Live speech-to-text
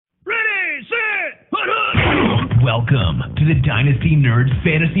Welcome to the Dynasty Nerds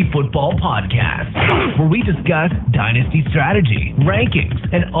Fantasy Football Podcast, where we discuss dynasty strategy, rankings,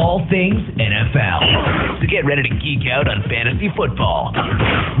 and all things NFL. So get ready to geek out on fantasy football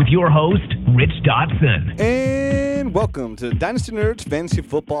with your host, Rich Dotson. And welcome to the Dynasty Nerds Fantasy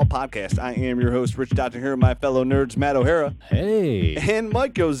Football Podcast. I am your host, Rich Dotson, here with my fellow nerds, Matt O'Hara. Hey. And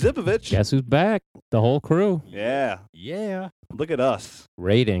Mike Zipovich. Guess who's back? The whole crew. Yeah. Yeah. Look at us.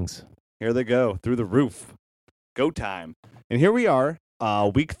 Ratings. Here they go, through the roof. Go time. And here we are,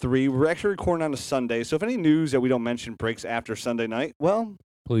 week 3. We're actually recording on a Sunday, so if any news that we don't mention breaks after Sunday night, well,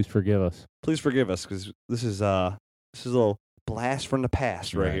 Please forgive us. please forgive us, because this is a little blast from the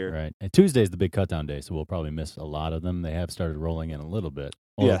past right here. Right. And Tuesday's the big cutdown day, so we'll probably miss a lot of them. They have started rolling in a little bit.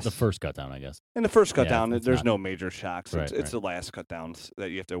 Well, Yes. the first cutdown, I guess. In the first cut Yeah, down, it's there's not- no major shocks. Right, It's right. the last cut downs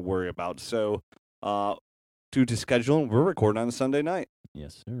that you have to worry about. So, due to scheduling, we're recording on a Sunday night.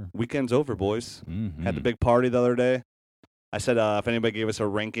 Yes, sir. Weekend's over, boys. Mm-hmm. Had the big party the other day. I said if anybody gave us a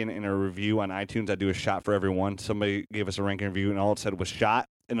ranking and a review on iTunes, I'd do a shot for everyone. Somebody gave us a ranking review, and all it said was shot,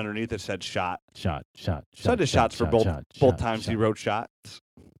 and underneath it said shot. Shot. So I did shots for both times he wrote shots.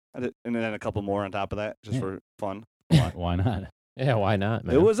 I did, and then a couple more on top of that, just for fun. Why not? Yeah, why not,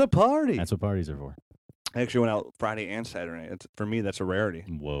 man? It was a party. That's what parties are for. I actually went out Friday and Saturday. For me, that's a rarity.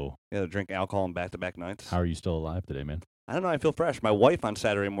 Whoa. Yeah, to drink alcohol on back-to-back nights. How are you still alive today, man? I don't know. I feel fresh. My wife on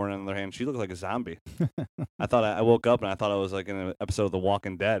Saturday morning, on the other hand, she looked like a zombie. I thought I woke up and I thought I was like in an episode of The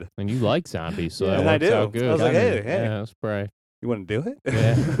Walking Dead. And you like zombies, so Yeah, that and I works do. out good. I was like, hey. Yeah, that's right. You want to do it?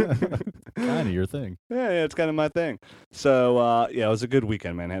 Yeah. Kind of your thing. yeah, it's kind of my thing. So, yeah, it was a good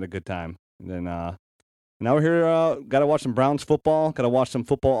weekend, man. Had a good time. And then now we're here. Got to watch some Browns football. Got to watch some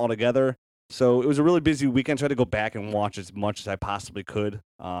football all together. So it was a really busy weekend. So I had to go back and watch as much as I possibly could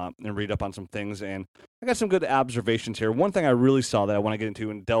and read up on some things. And I got some good observations here. One thing I really saw that I want to get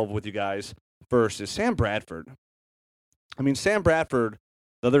into and delve with you guys first is Sam Bradford. I mean, Sam Bradford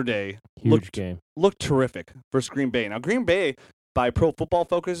the other day Huge game. looked terrific versus Green Bay. Now, Green Bay, by Pro Football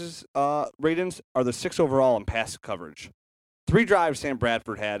Focus's ratings, are the 6th overall in pass coverage. 3 drives Sam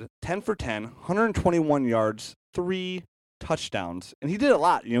Bradford had, 10 for 10, 121 yards, 3 touchdowns. And he did a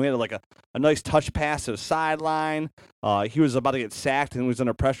lot. You know, he had like a nice touch pass to the sideline. He was about to get sacked and was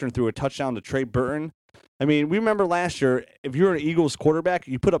under pressure and threw a touchdown to Trey Burton. I mean, we remember last year, if you're an Eagles quarterback,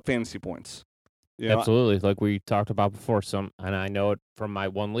 you put up fantasy points. You know, Absolutely. Like we talked about before, and I know it from my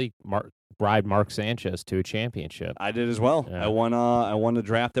one league, bribed Mark Sanchez to a championship. I did as well. Yeah. I won the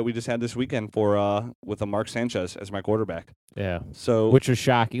draft that we just had this weekend for with a Mark Sanchez as my quarterback. Yeah. So Which was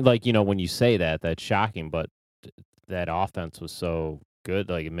shocking. Like, you know, when you say that, that's shocking, but that offense was so good.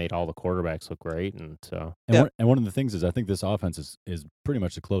 Like, it made all the quarterbacks look great. And so, And, one of the things is I think this offense is pretty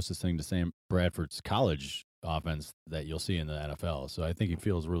much the closest thing to Sam Bradford's college offense that you'll see in the NFL. So I think he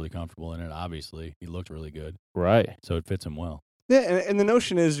feels really comfortable in it. Obviously, he looked really good. right. So it fits him well. yeah, and the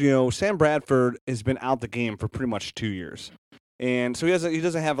notion is, you know, Sam Bradford has been out the game for pretty much 2 years, and so he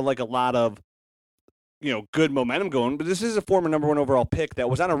doesn't have like a lot of, you know, good momentum going. But this is a former number 1 overall pick that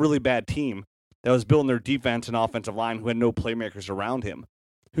was on a really bad team that was building their defense and offensive line, who had no playmakers around him,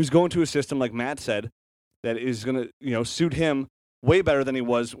 who's going to a system, like Matt said, that is going to, you know, suit him way better than he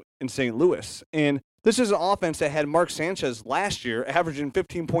was in St. Louis. And this is an offense that had Mark Sanchez last year averaging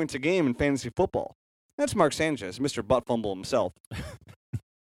 15 points a game in fantasy football. That's Mark Sanchez, Mr. Butt Fumble himself.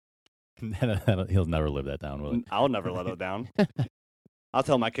 He'll never live that down, will he? I'll never let it down. I'll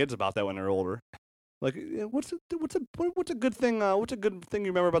tell my kids about that when they're older. Like, what's a good thing? What's a good thing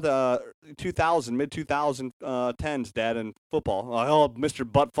you remember about the 2000 mid 2010s, Dad, in football? Oh, Mr.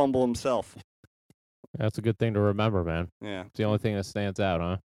 Butt Fumble himself. That's a good thing to remember, man. Yeah, It's the only thing that stands out,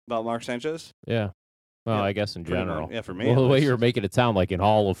 huh? about Mark Sanchez. Yeah. Well, Yeah, I guess in pretty general. much. Yeah, for me. Well, at the way least. you're making it sound like in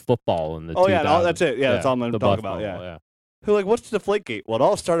all of football in the Oh, yeah, 2000s. that's it. Yeah, that's all I'm going to the talk butt about. fumble, Yeah. Who like, what's Deflategate? Well, it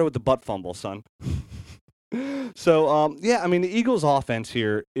all started with the butt fumble, son. So, yeah, I mean, the Eagles' offense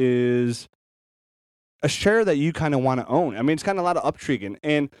here is a share that you kind of want to own. I mean, it's kind of a lot of uptriguing,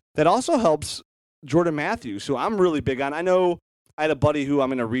 and that also helps Jordan Matthews, who I'm really big on. I know I had a buddy who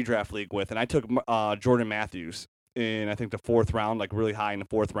I'm in a redraft league with, and I took Jordan Matthews in, I think, the 4th round, like really high in the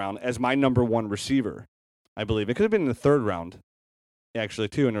 4th round, as my number 1 receiver, I believe. It could have been in the 3rd round, actually,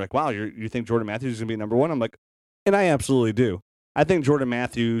 too. And they're like, wow, you think Jordan Matthews is going to be number 1? I'm like, and I absolutely do. I think Jordan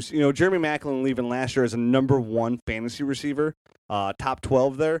Matthews, you know, Jeremy Maclin leaving last year as a number 1 fantasy receiver, top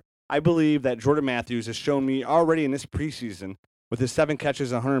 12 there. I believe that Jordan Matthews has shown me already in this preseason with his 7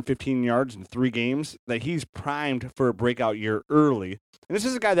 catches and 115 yards in 3 games, that he's primed for a breakout year early. And this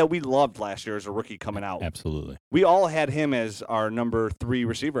is a guy that we loved last year as a rookie coming out. Absolutely. We all had him as our number 3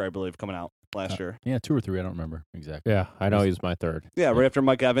 receiver, I believe, coming out last year. Yeah, 2 or 3. I don't remember exactly. Yeah, I know he was my third. Yeah, right after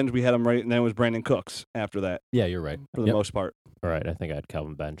Mike Evans, we had him right, and then it was Brandon Cooks after that, Yeah, you're right. for the Yep. most part. All right, I think I had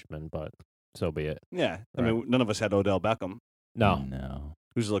Kelvin Benjamin, but so be it. Yeah, I Right. mean, none of us had Odell Beckham, No.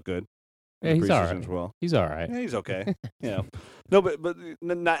 who's looked good. Yeah, in the he's all preseason right. as well. He's all right. Yeah, he's okay. Yeah, no, but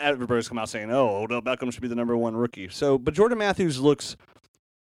not everybody's come out saying, "Oh, Odell Beckham should be the number 1 rookie." So, but Jordan Matthews looks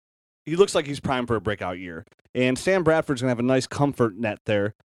like he's primed for a breakout year, and Sam Bradford's gonna have a nice comfort net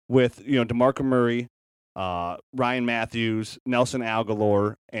there with DeMarco Murray, Ryan Matthews, Nelson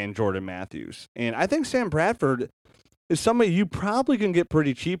Aguilar, and Jordan Matthews. And I think Sam Bradford is somebody you probably can get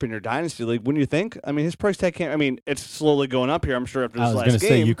pretty cheap in your dynasty league. Wouldn't you think? I mean, his price tag can't. I mean, it's slowly going up here. I'm sure after this I was last going to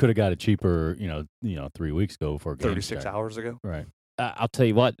game. say you could have got it cheaper, 3 weeks ago for 36 hours ago. Right. I'll tell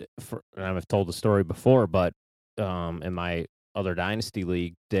you what, and I've told the story before, but in my other dynasty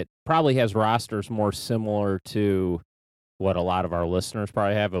league that probably has rosters more similar to what a lot of our listeners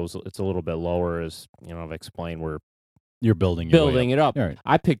probably have. It's a little bit lower, as I've explained. We're You're building your way it up. All right.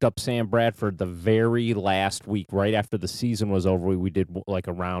 I picked up Sam Bradford the very last week, right after the season was over. We did like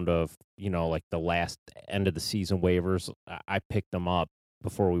a round of, like the last end of the season waivers. I picked them up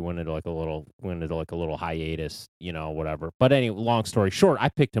before we went into like a little hiatus, whatever. But anyway, long story short, I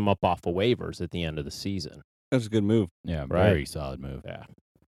picked him up off of waivers at the end of the season. That's a good move. Yeah, Right. very solid move. Yeah.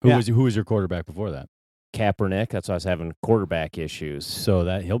 Who was your quarterback before that? Kaepernick. That's why I was having quarterback issues. So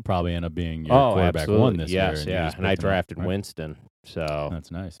that he'll probably end up being your quarterback absolutely. one this year. Yes, yeah. And I drafted Winston. So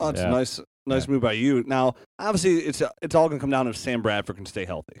That's nice. Oh, it's Yeah. a nice move by you. Now, obviously, it's all going to come down to if Sam Bradford can stay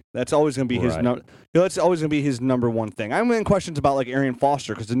healthy. That's always going to be his Right. that's always going to be his number one thing. I'm getting questions about like Arian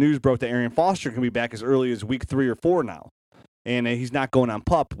Foster because the news broke that Arian Foster can be back as early as week 3 or 4 now, and he's not going on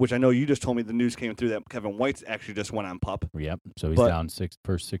PUP, which I know you just told me the news came through that Kevin White's actually just went on PUP. Yep. So he's But- down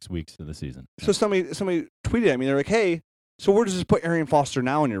first 6 weeks of the season. So somebody tweeted at me. They're like, "Hey, so where does this put Arian Foster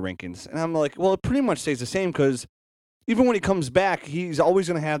now in your rankings?" And I'm like, "Well, it pretty much stays the same because even when he comes back, he's always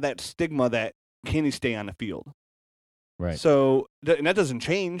going to have that stigma that can he stay on the field." Right. So and that doesn't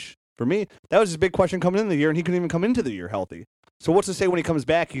change for me. That was his big question coming into the year, and he couldn't even come into the year healthy. So what's to say when he comes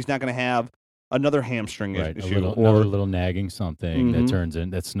back, he's not going to have another hamstring Right. issue Another little nagging something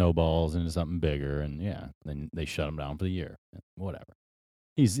Mhm. that snowballs into something bigger, and then they shut him down for the year. Whatever.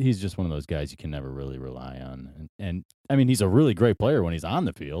 He's just one of those guys you can never really rely on, and I mean he's a really great player when he's on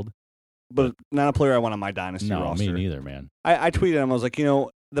the field. but not a player I want on my dynasty No, roster. me neither, man. I tweeted him. I was like,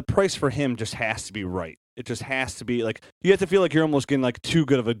 the price for him just has to be right. It just has to be like you have to feel like you're almost getting like too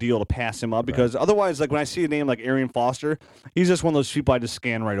good of a deal to pass him up because otherwise, like when I see a name like Arian Foster, he's just one of those people I just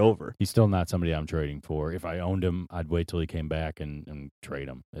scan right over. He's still not somebody I'm trading for. If I owned him, I'd wait till he came back and trade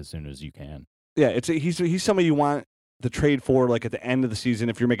him as soon as you can. Yeah, he's somebody you want to trade for like at the end of the season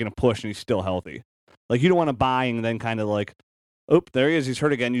if you're making a push and he's still healthy. Like you don't want to buy and then kind of like, oh, there he is, he's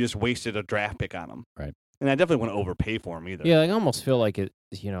hurt again. You just wasted a draft pick on him. Right. And I definitely want to overpay for him either. yeah, I almost feel like it.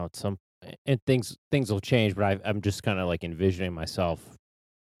 At some and things will change, but I'm just kind of like envisioning myself,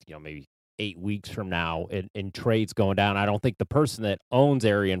 maybe 8 weeks from now, in trades going down. I don't think the person that owns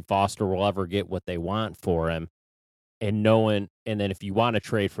Arian Foster will ever get what they want for him. And then if you want to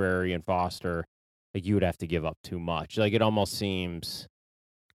trade for Arian Foster, like you would have to give up too much. Like it almost seems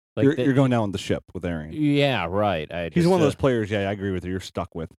like you're going down with the ship with Arian. Yeah, right. He's one of those players. Yeah, I agree with you. You're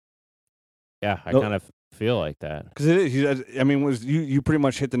stuck with. Yeah, I Nope. kind of feel like that. Because it is. I mean, you pretty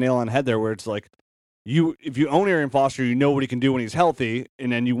much hit the nail on the head there, where it's like, if you own Arian Foster, you know what he can do when he's healthy,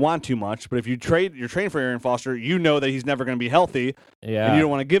 and then you want too much. But if you're trading for Arian Foster, you know that he's never going to be healthy, Yeah, and you don't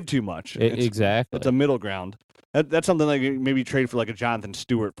want to give too much. Exactly. It's a middle ground. That's something like maybe trade for like a Jonathan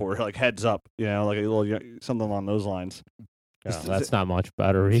Stewart for like heads up, like a little something along those lines. Yeah, that's not much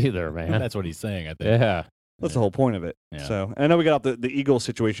better either, man. That's what he's saying, I think. Yeah. That's the whole point of it. Yeah. So, and I know we got off the Eagles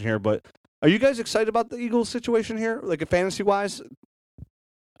situation here, but are you guys excited about the Eagles situation here, like fantasy wise?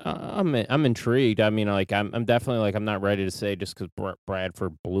 I'm intrigued. I mean, like I'm definitely like I'm not ready to say just because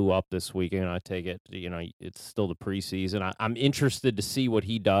Bradford blew up this weekend. I take it, it's still the preseason. I'm interested to see what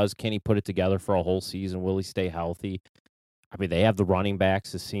he does. Can he put it together for a whole season? Will he stay healthy? I mean, they have the running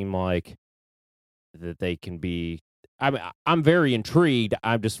backs to seem like that they can be. I'm very intrigued.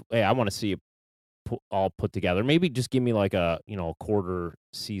 I want to see it all put together. Maybe just give me like a quarter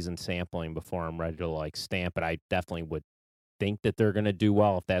season sampling before I'm ready to like stamp it. I definitely would think that they're going to do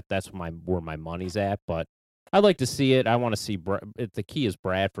well if that's where my money's at. But I'd like to see it. I want to see. The key is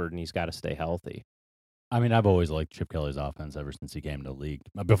Bradford, and he's got to stay healthy. I mean, I've always liked Chip Kelly's offense ever since he came to the league.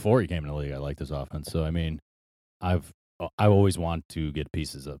 Before he came to the league, I liked his offense. So I mean, I've I always want to get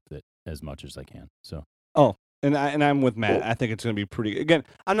pieces of it as much as I can. So. And I'm with Matt. I think it's going to be pretty. Again,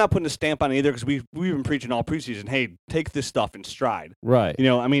 I'm not putting a stamp on it either because we've been preaching all preseason. Hey, take this stuff in stride. Right. You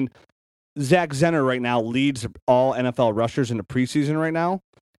know, I mean, Zach Zenner right now leads all NFL rushers in the preseason right now.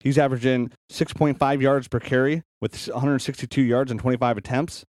 He's averaging 6.5 yards per carry with 162 yards and 25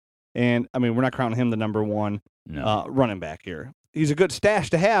 attempts. And, I mean, we're not crowning him the number one running back here. He's a good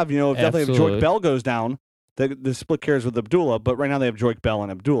stash to have. You know, definitely if Joique Bell goes down, the split carries with Abdullah. But right now they have Joique Bell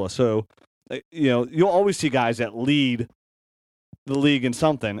and Abdullah. So, you know, you'll always see guys that lead the league in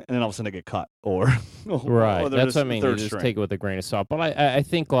something, and then all of a sudden they get cut. Right. Or That's what I mean. You just string. take it with a grain of salt. But I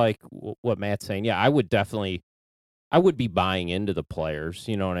think, like, what Matt's saying, yeah, I would be buying into the players.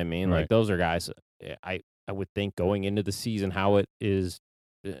 You know what I mean? Right. Like, those are guys I would think going into the season how it is,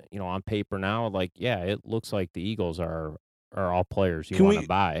 you know, on paper now, like, yeah, it looks like the Eagles are all players you want to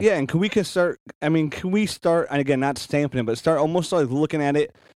buy. Yeah, and can we start, and again, not stamping it, but start almost like looking at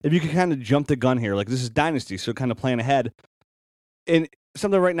it, if you can kind of jump the gun here, like this is Dynasty, so kind of plan ahead. And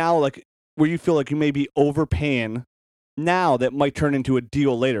something right now, like where you feel like you may be overpaying now that might turn into a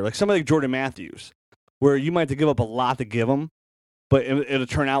deal later. Like somebody like Jordan Matthews, where you might have to give up a lot to give him, but it'll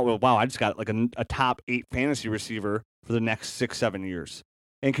turn out, well, wow, I just got like a top 8 fantasy receiver for the next 6-7 years.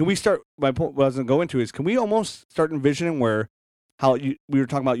 And can we start, my point what I was going to go into is, can we almost start envisioning where we were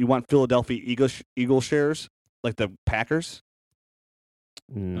talking about you want Philadelphia Eagles shares, like the Packers?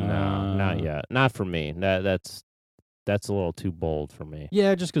 No, not yet. Not for me. That's a little too bold for me.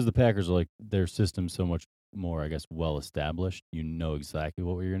 Yeah, just because the Packers are like their system's so much more, I guess, well established. You know exactly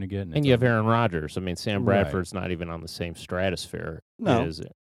what you're going to get, and you have Aaron Rodgers. I mean, Sam Bradford's not even on the same stratosphere. As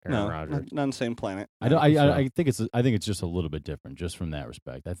Aaron Rodgers. Not on the same planet. I think it's just a little bit different, just from that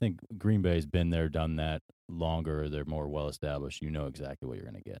respect. I think Green Bay's been there, done that longer. They're more well established. You know exactly what you're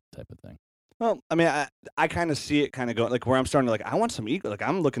going to get, type of thing. Well, I mean, I kind of see it kind of going, like where I'm starting to, like, I want some Eagles. Like,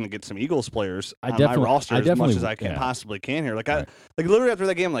 I'm looking to get some Eagles players on my roster as much as I can possibly can here. Like, like literally after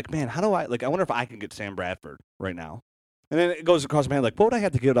that game, I'm like, man, how do I wonder if I can get Sam Bradford right now. And then it goes across my head, like, what would I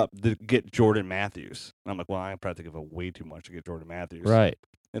have to give up to get Jordan Matthews? And I'm like, well, I probably have to give up way too much to get Jordan Matthews. Right.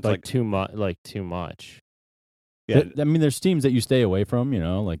 It's like too much. Yeah. I mean, there's teams that you stay away from, you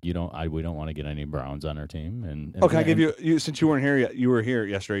know, like we don't want to get any Browns on our team. And can I give you, since you weren't here yet, you were here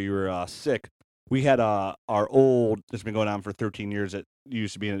yesterday, you were sick. We had our old, it's been going on for 13 years, that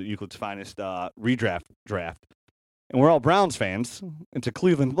used to be in Euclid's Finest redraft draft. And we're all Browns fans. It's a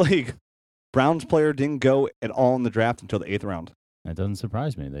Cleveland league. Browns player didn't go at all in the draft until the 8th round. That doesn't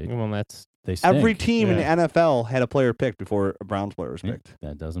surprise me. They stink. Every team in the NFL had a player picked before a Browns player was picked.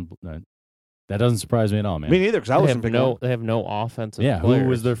 That doesn't surprise me at all, man. Me neither, because I wasn't picking. They have no offensive. Yeah, players. Who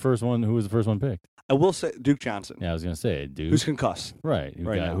was the first one picked? I will say Duke Johnson. Yeah, I was gonna say Duke, who's concussed. Right,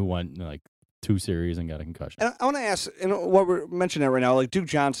 who won like 2 series and got a concussion. And I want to ask, what we're mentioning right now, like Duke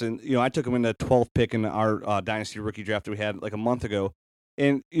Johnson. You know, I took him in the 12th pick in our Dynasty rookie draft that we had like a month ago,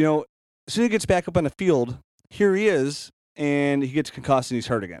 and you know, as soon as he gets back up on the field, here he is, and he gets concussed and he's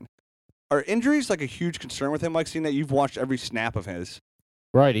hurt again. Are injuries like a huge concern with him? Like, seeing that you've watched every snap of his.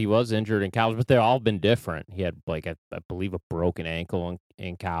 Right, he was injured in college, but they've all been different. He had, like, I believe, a broken ankle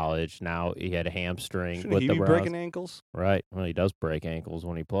in college. Now he had a hamstring. Shouldn't he be breaking ankles? Right. Well, he does break ankles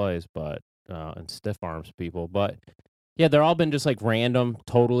when he plays, but and stiff arms people. But yeah, they're all been just like random,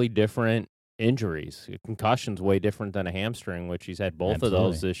 totally different injuries. Concussion's way different than a hamstring, which he's had both of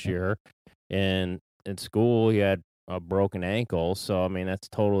those this year. And in school, he had a broken ankle, so I mean that's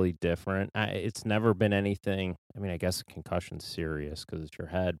totally different. It's never been anything. I mean, I guess concussion's serious because it's your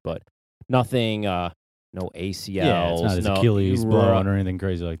head, but nothing. No ACLs. Yeah, it's not his Achilles blown or anything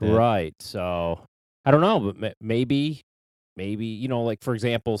crazy like that. Right. So I don't know, but maybe you know, like for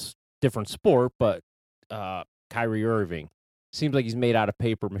example, different sport, but Kyrie Irving seems like he's made out of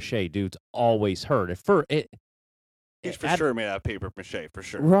paper mache. Dude's always hurt. He's for sure made out of paper mache, for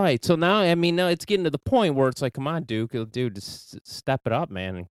sure. Right. So now, I mean, it's getting to the point where it's like, come on, dude, just step it up,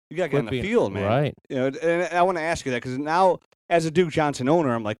 man. You got to get in the field, man. Right. You know, and I want to ask you that because now, as a Duke Johnson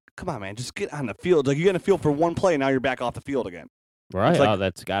owner, I'm like, come on, man, just get on the field. Like, you get in the field for one play, and now you're back off the field again. Right. Like,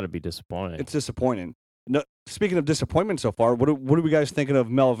 that's got to be disappointing. It's disappointing. No, speaking of disappointment so far, what are we guys thinking of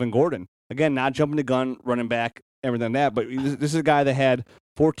Melvin Gordon? Again, not jumping the gun, running back, everything like that, but this is a guy that had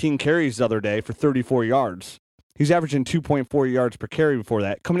 14 carries the other day for 34 yards. He's averaging 2.4 yards per carry before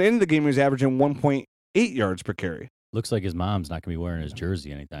that. Coming into the game, he was averaging 1.8 yards per carry. Looks like his mom's not going to be wearing his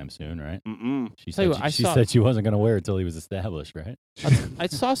jersey anytime soon, right? Mm-mm. She said she wasn't going to wear it until he was established, right? I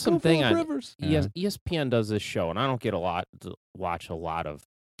saw something on Rivers. ESPN does this show, and I don't get watch a lot of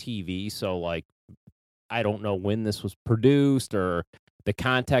TV, so like I don't know when this was produced or the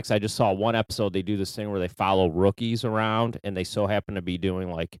context. I just saw one episode. They do this thing where they follow rookies around, and they so happen to be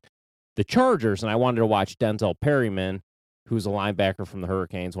doing like the Chargers. And I wanted to watch Denzel Perryman, who's a linebacker from the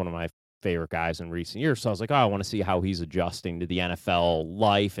Hurricanes, one of my favorite guys in recent years. So I was like, oh, I want to see how he's adjusting to the NFL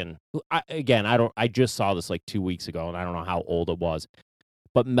life. And I just saw this like 2 weeks ago, and I don't know how old it was.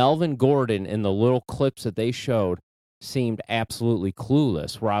 But Melvin Gordon, in the little clips that they showed, seemed absolutely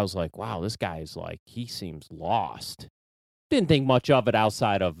clueless, where I was like, wow, this guy's like, he seems lost. Didn't think much of it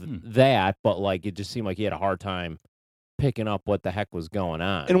outside of that, but like it just seemed like he had a hard time picking up what the heck was going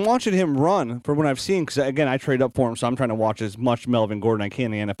on. And watching him run, from what I've seen, because again, I trade up for him, so I'm trying to watch as much Melvin Gordon I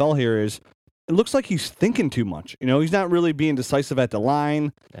can in the NFL here, is it looks like he's thinking too much. You know, he's not really being decisive at the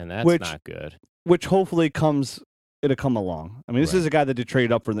line. And that's not good. Which hopefully it'll come along. I mean, this is a guy that did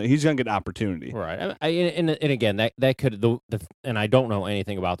trade up for he's going to get opportunity. Right. And again, that could, and I don't know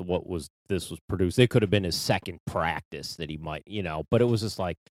anything about this was produced. It could have been his second practice that he might, but it was just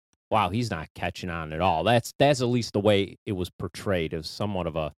like, wow, he's not catching on at all. That's at least the way it was portrayed as somewhat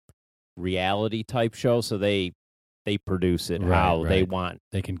of a reality type show. So they produce it how they want.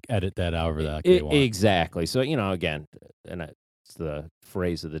 They can edit that however they want. Exactly. So, again, and it's the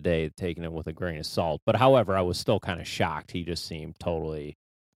phrase of the day, taking it with a grain of salt. But however, I was still kind of shocked. He just seemed totally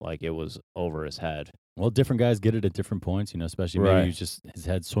like it was over his head. Well, different guys get it at different points, especially maybe he's just his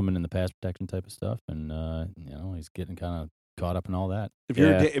head swimming in the pass protection type of stuff. And, he's getting kind of caught up in all that.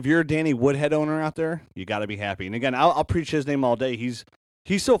 If you're a Danny Woodhead owner out there, you got to be happy. And again, I'll preach his name all day. He's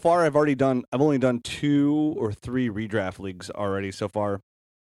so far. I've only done 2 or 3 redraft leagues already so far.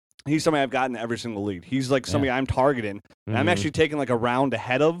 He's somebody I've gotten every single league. He's like somebody I'm targeting, and I'm actually taking like a round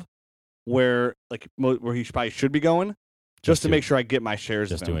ahead of where he probably should be going, just to make sure I get my shares.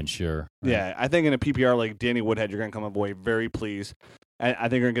 Just to ensure. Right? Yeah, I think in a PPR like Danny Woodhead, you're going to come away very pleased. And I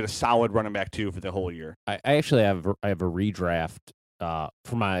think you're going to get a solid running back too for the whole year. I actually have a redraft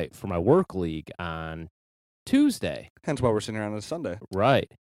for my work league on Tuesday. Hence why we're sitting here on a Sunday.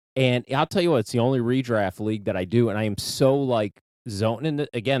 Right. And I'll tell you what, it's the only redraft league that I do, and I am so like zoned in.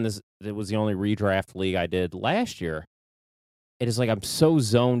 Again, it was the only redraft league I did last year. It is like I'm so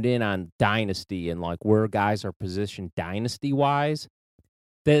zoned in on Dynasty and like where guys are positioned Dynasty wise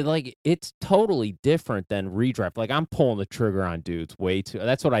that like it's totally different than redraft. Like I'm pulling the trigger on dudes way too.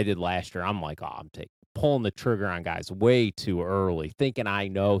 That's what I did last year. I'm like, I'm pulling the trigger on guys way too early, thinking I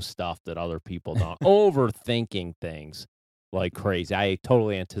know stuff that other people don't. Overthinking things like crazy. I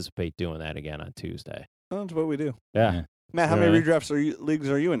totally anticipate doing that again on Tuesday. Well, that's what we do. Yeah. Matt, how many redrafts leagues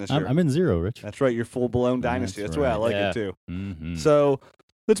are you in this year? I'm in 0, Rich. That's right. You're full-blown Dynasty. That's why I like it, too. Mm-hmm. So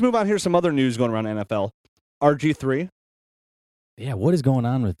let's move on. Here's some other news going around NFL. RG3. Yeah, what is going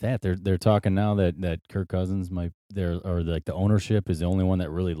on with that? They're talking now that Kirk Cousins the ownership is the only one that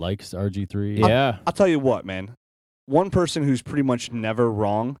really likes RG3. Yeah. I'll tell you what, man. One person who's pretty much never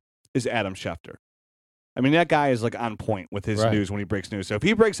wrong is Adam Schefter. I mean, that guy is like on point with his news when he breaks news. So if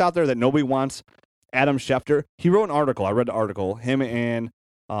he breaks out there that nobody wants Adam Schefter, he wrote an article. I read the article. Him and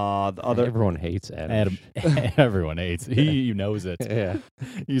the other. Everyone hates Adam. Everyone hates. He knows it. Yeah,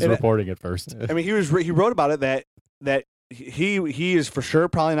 he's reporting it first. I mean, he wrote about it that he is for sure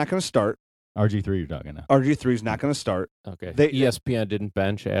probably not going to start. RG3, you're talking now. RG3 is not going to start. Okay. ESPN didn't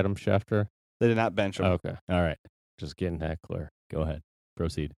bench Adam Schefter. They did not bench him. Okay. All right. Just getting that clear. Go ahead.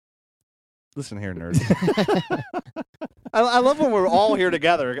 Proceed. Listen here, nerds. I love when we're all here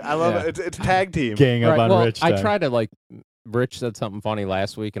together. I love it. It's tag team. Gang up on Rich. I tried to Rich said something funny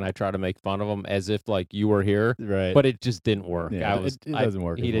last week, and I tried to make fun of him as if like you were here, right? But it just didn't work. Yeah, it doesn't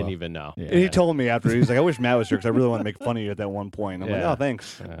work. He didn't even know. Yeah. And he told me after, he was like, "I wish Matt was here because I really want to make fun of you at that one point." I'm like, "Oh,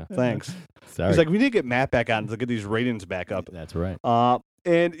 thanks, thanks." Sorry. He's like, "We need to get Matt back on to get these ratings back up." That's right.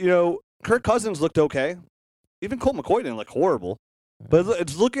 And Kirk Cousins looked okay. Even Colt McCoy didn't look horrible. But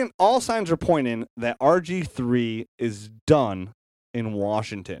it's looking. All signs are pointing that RG3 is done in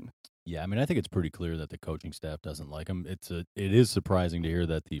Washington. Yeah, I mean, I think it's pretty clear that the coaching staff doesn't like him. It is surprising to hear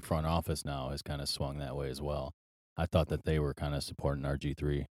that the front office now has kind of swung that way as well. I thought that they were kind of supporting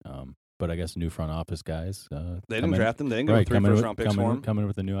RG3, but I guess new front office guys. They didn't draft him. They didn't go 3 first-round picks for him. Coming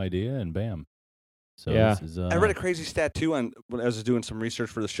with a new idea, and bam. So yeah, I read a crazy stat too when I was doing some research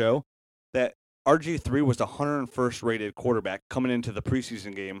for the show that RG3 was the 101st rated quarterback coming into the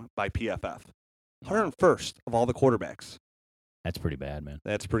preseason game by PFF. 101st of all the quarterbacks. That's pretty bad, man.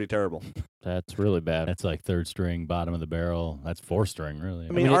 That's pretty terrible. That's really bad. That's like 3rd string, bottom of the barrel. That's 4th string, really.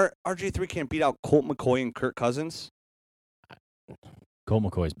 I mean RG3 can't beat out Colt McCoy and Kirk Cousins. Colt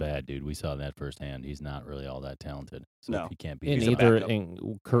McCoy's bad, dude. We saw that firsthand. He's not really all that talented. So no, he can't beat.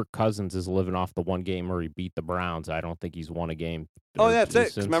 And Kirk Cousins is living off the one game where he beat the Browns. I don't think he's won a game. Oh, that's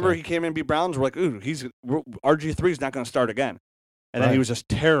it. Remember, he came in and beat Browns. We're like, ooh, RG3 is not going to start again. and then he was just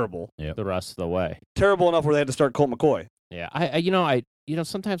terrible. the rest of the way. Terrible enough where they had to start Colt McCoy. Yeah,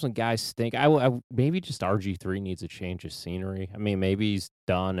 sometimes when guys stink, maybe just RG3 needs a change of scenery. I mean, maybe he's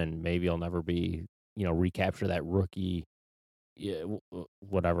done, and maybe he'll never be, recapture that rookie,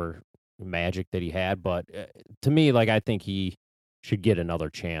 whatever magic that he had. But to me, like, I think he should get another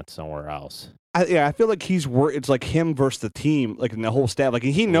chance somewhere else. I feel like it's like him versus the team, like in the whole staff. Like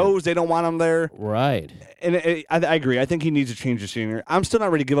he knows they don't want him there, right? And I agree. I think he needs to change the scenery. I'm still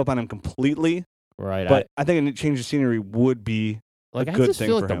not ready to give up on him completely, right? But I think a change of scenery would be like a good I just thing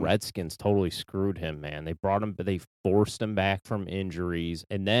feel for like him. the Redskins totally screwed him, man. They brought him, but they forced him back from injuries,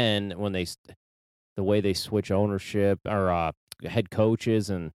 and then when the way they switch ownership or head coaches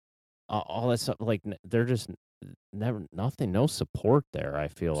and all that stuff, like they're just no support there. I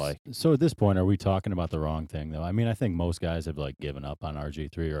feel like. So at this point, are we talking about the wrong thing though? I mean, I think most guys have like given up on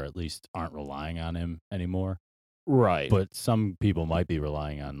RG3 or at least aren't relying on him anymore. Right. But some people might be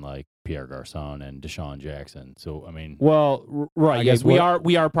relying on like Pierre Garçon and Deshaun Jackson. So I mean, well, right. I Yeah, guess we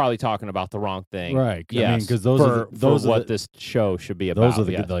are probably talking about the wrong thing. Right. Yes, I mean, because those are what this show should be about. Those are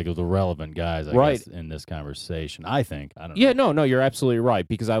the yes. like the relevant guys, I Right. guess, in this conversation. I think. I don't Yeah, know. no, you're absolutely right.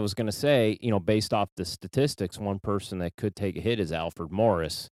 Because I was going to say, based off the statistics, one person that could take a hit is Alfred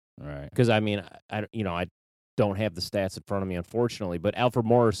Morris. Right. Because I mean, I don't have the stats in front of me, unfortunately, but Alfred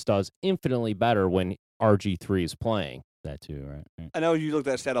Morris does infinitely better when RG3 is playing. That too, right? I know you looked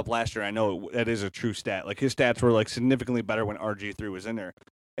that stat up last year. I know that is a true stat. Like his stats were like significantly better when RG3 was in there.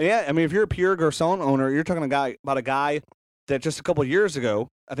 And yeah, I mean, if you're a Pierre Garçon owner, you're talking about a guy that just a couple of years ago,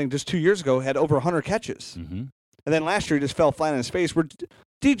 I think just 2 years ago, had over 100 catches. Mm-hmm. And then last year he just fell flat on his face. Where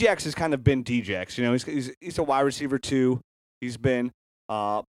Djax has kind of been Djax. He's a wide receiver too. He's been.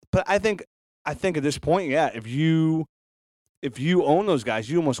 But I think at this point, yeah, if you own those guys,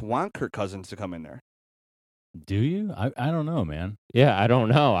 you almost want Kirk Cousins to come in there. Do you? I don't know, man. Yeah, I don't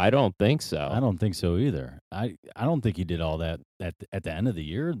know. I don't think so. I don't think so either. I don't think he did all that at the end of the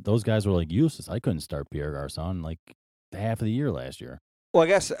year. Those guys were like useless. I couldn't start Pierre Garçon like half of the year last year. Well, I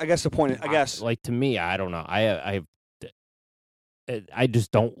guess the point. Like to me, I don't know. I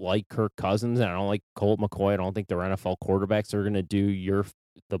just don't like Kirk Cousins, and I don't like Colt McCoy. I don't think they're NFL quarterbacks. They're going to do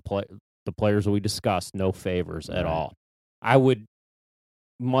the players that we discussed no favors at all. I would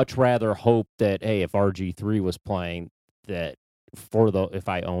much rather hope that, hey, if RG3 was playing, that if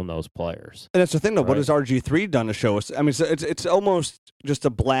I own those players. And that's the thing, though. Right. What has RG3 done to show us? I mean, it's almost just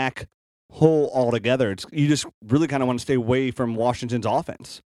a black hole altogether. You just really kind of want to stay away from Washington's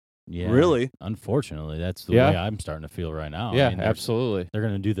offense. Yeah, really. Unfortunately, that's the way I'm starting to feel right now. Yeah, I mean, absolutely. They're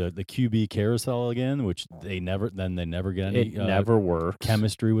going to do the QB carousel again, which they never get any. It never works.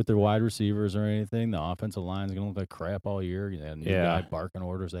 Chemistry with their wide receivers or anything. The offensive line is going to look like crap all year. You had a new guy barking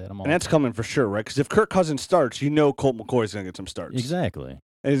orders at them all. And that's coming for sure, right? Because if Kirk Cousins starts, Colt McCoy is going to get some starts. Exactly.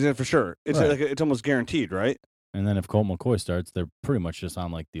 Is it for sure? It's right. it's almost guaranteed, right? And then if Colt McCoy starts, they're pretty much just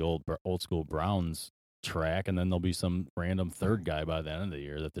on like the old school Browns track, and then there'll be some random third guy by the end of the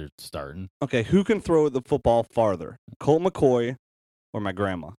year that they're starting. Okay, who can throw the football farther, Colt McCoy or my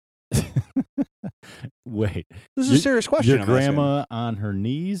grandma? Wait, this is a serious question. Your grandma on her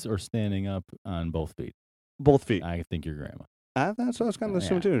knees or standing up on both feet? Both feet. I think your grandma. That's what I was kind of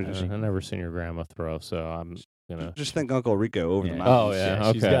assuming too. I've never seen your grandma throw, so I'm gonna just think Uncle Rico over the mountains. Oh yeah,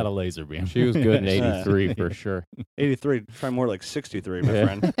 okay. She's got a laser beam. She was good in '83 for sure. 83, probably more like 63, my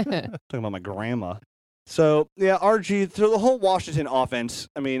friend. Talking about my grandma. So, yeah, RG, through the whole Washington offense,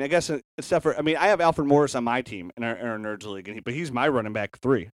 I mean, I guess except for, I have Alfred Morris on my team in our Nerds League, but he's my running back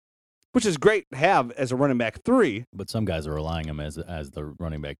 3, which is great to have as a running back 3. But some guys are relying on him as the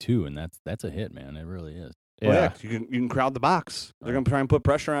running back 2, and that's a hit, man. It really is. Yeah, you can crowd the box. They're going to try and put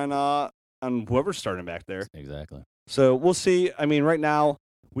pressure on whoever's starting back there. Exactly. So, we'll see. I mean, right now,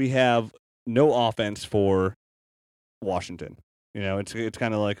 we have no offense for Washington. It's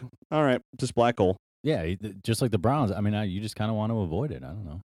kind of like, all right, just black hole. Yeah, just like the Browns. I mean, you just kind of want to avoid it. I don't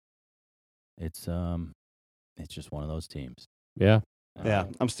know. It's just one of those teams. Yeah.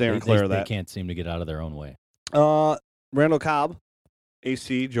 I'm staying clear of that. They can't seem to get out of their own way. Randall Cobb,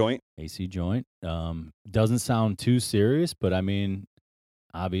 AC joint. AC joint. Doesn't sound too serious, but I mean,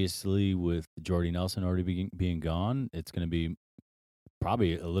 obviously with Jordy Nelson already being gone, it's going to be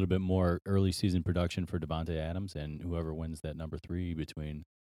probably a little bit more early season production for Devontae Adams and whoever wins that number 3 between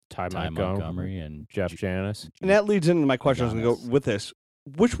Ty Montgomery and Jeff Janis. And that leads into my question. I was going to go with this.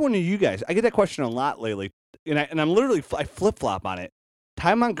 Which one of you guys? I get that question a lot lately, and I'm literally I flip flop on it.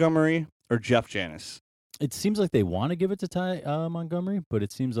 Ty Montgomery or Jeff Janis? It seems like they want to give it to Ty Montgomery, but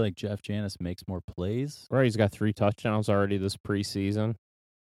it seems like Jeff Janis makes more plays. Right, he's got 3 touchdowns already this preseason.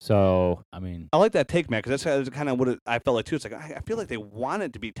 So I mean, I like that take, man, because that's kind of what I felt like too. It's like I feel like they want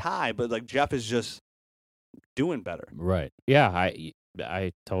it to be tied, but like Jeff is just doing better. right. yeah,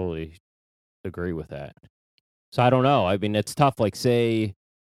 I totally agree with that. So I don't know. I mean, it's tough. Like, say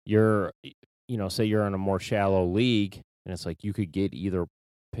you're in a more shallow league, and it's like you could get either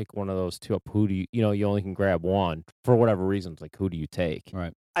pick one of those two up. Who do you only can grab one for whatever reasons. Like, who do you take?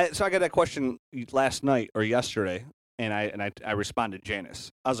 Right. So I got that question last night or yesterday, and I responded Janice.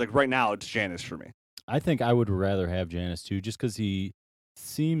 I was like, right now it's Janice for me. I think I would rather have Janice too, just because he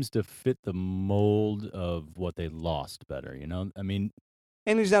seems to fit the mold of what they lost better. I mean,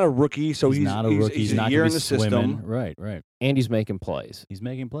 And he's not a rookie, so he's not a rookie. He's not a year gonna in be the swimming. system. Right, right. And he's making plays. He's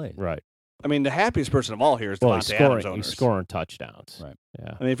making plays. Right. I mean, the happiest person of all here is Well, Devontae Adams owners. he's scoring touchdowns. Right.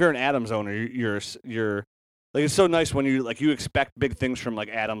 Yeah. I mean, if you're an Adams owner, you're like, it's so nice when you expect big things from like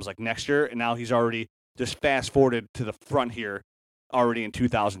Adams like next year, and now he's already just fast forwarded to the front here, already in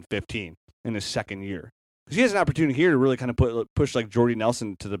 2015 in his second year, because he has an opportunity here to really kind of push like Jordy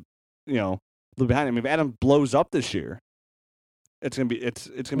Nelson to the a little behind him. If Adams blows up this year, it's gonna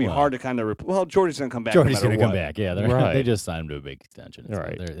be hard to kind of Jordy's gonna come back. Jordy's no going to matter come what. back. Yeah, Right. they just signed him to a big extension. So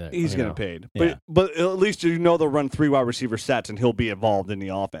Right. He's You getting know. paid, Yeah. but at least they'll run 3 wide receiver sets and he'll be involved in the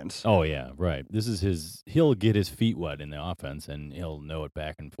offense. Oh yeah, right. This is he'll get his feet wet in the offense, and he'll know it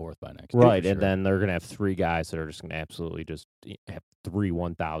back and forth by next year. Right, for and sure. then they're gonna have 3 guys that are just gonna absolutely just have 3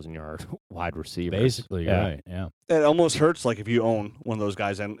 1,000-yard wide receivers. basically, Yeah. right? Yeah. It almost hurts like if you own one of those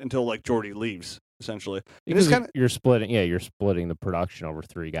guys until like Jordy leaves essentially. And Because it's kind of you're splitting the production over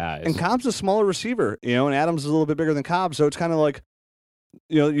 3 guys. and Cobb's a smaller receiver, and Adams is a little bit bigger than Cobb, so it's kind of like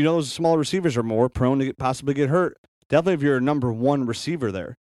those smaller receivers are more prone to possibly get hurt. Definitely if you're a number 1 receiver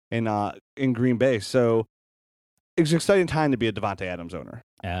there in Green Bay. So it's an exciting time to be a Devontae Adams owner.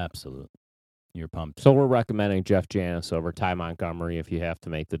 Absolutely. You're pumped. So we're recommending Jeff Janis over Ty Montgomery if you have to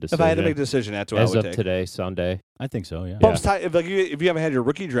make the decision. If I had to make a decision, that's what as I would of take. today, Sunday. I think so. Yeah. Bumps Ty, if you haven't had your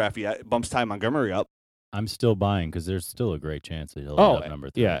rookie draft yet, it bumps Ty Montgomery up. I'm still buying because there's still a great chance that he'll end up number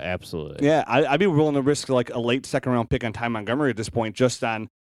 3. yeah, absolutely. Yeah, I'd be willing to risk like a late second round pick on Ty Montgomery at this point, just on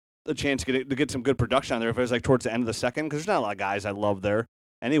the chance to get some good production on there. If it was like towards the end of the second, because there's not a lot of guys I love there.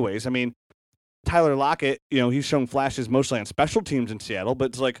 Anyways, I mean, Tyler Lockett, he's shown flashes mostly on special teams in Seattle, but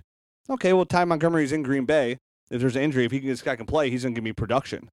it's like, okay, well, Ty Montgomery's in Green Bay. If there's an injury, if this guy can play, he's gonna give me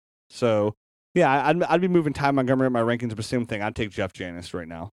production. So, yeah, I'd be moving Ty Montgomery at my rankings, but same thing. I'd take Jeff Janis right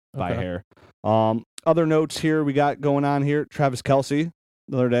now by a hair. Other notes here we got going on here. Travis Kelce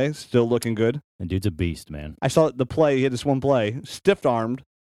the other day, still looking good. And dude's a beast, man. I saw the play. He had this one play, stiff-armed,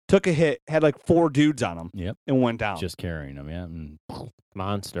 took a hit, had like 4 dudes on him, Yep. and went down. Just carrying him. Yeah. And,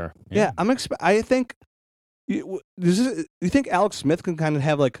 Monster. yeah, I think. You think Alex Smith can kind of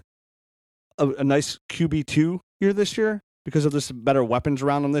have like a nice QB2 year this year because of this better weapons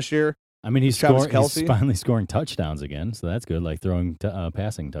around him this year? I mean, he's Travis he's Kelce? finally scoring touchdowns again, so that's good. Like throwing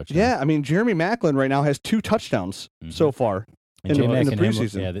passing touchdowns. Yeah, I mean Jeremy Maclin right now has 2 touchdowns so far. And in the J-Mac and him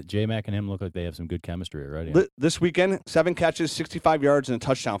preseason. J-Mac and him look like they have some good chemistry already. This weekend, 7 catches, 65 yards, and a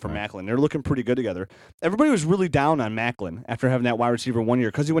touchdown for Maclin. They're looking pretty good together. Everybody was really down on Maclin after having that wide receiver 1 year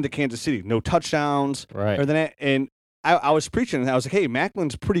because he went to Kansas City. No touchdowns. Right. And I was preaching, and I was like, hey,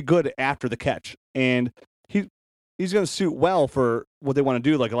 Macklin's pretty good after the catch. And he's going to suit well for what they want to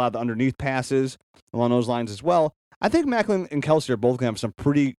do, like a lot of the underneath passes along those lines as well. I think Maclin and Kelce are both going to have some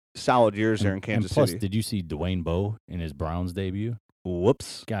pretty solid years there in Kansas and plus, City. did you see Dwayne Bowe in his Browns debut?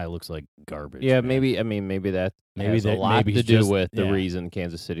 Whoops. Guy looks like garbage. Yeah, man. maybe that has a that- lot maybe to he's do just- with the yeah. reason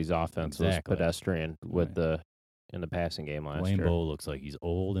Kansas City's offense Exactly. was pedestrian with in the passing game last Dwayne year. Bowe looks like he's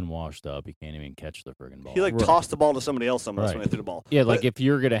old and washed up. He can't even catch the friggin' ball. He tossed the ball to somebody else when Right. they threw the ball. Yeah, But like if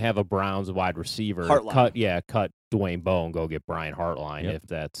you're gonna have a Browns wide receiver, Hartline. cut Dwayne Bowe and go get Brian Hartline Yep. if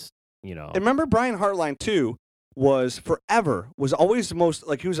that's And remember Brian Hartline too was always the most,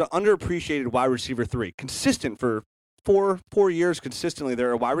 like, he was an underappreciated wide receiver 3, consistent for four years consistently.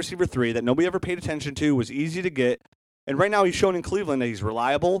 They're a wide receiver 3 that nobody ever paid attention to, was easy to get. And right now he's shown in Cleveland that he's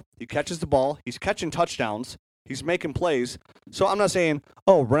reliable. He catches the ball. He's catching touchdowns. He's making plays. So I'm not saying,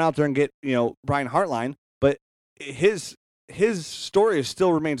 run out there and get, Brian Hartline, but his story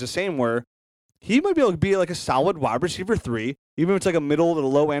still remains the same, where he might be able to be like a solid wide receiver 3, even if it's like a middle to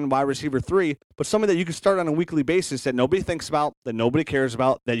low end wide receiver 3, but somebody that you can start on a weekly basis that nobody thinks about, that nobody cares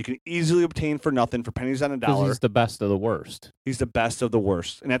about, that you can easily obtain for nothing, for pennies on a dollar. he's the best of the worst. He's the best of the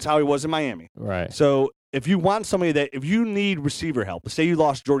worst. And that's how he was in Miami. Right. So if you want somebody if you need receiver help, say you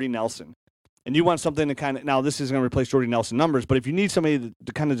lost Jordy Nelson, and you want something to kind of, now this isn't going to replace Jordy Nelson numbers, but if you need somebody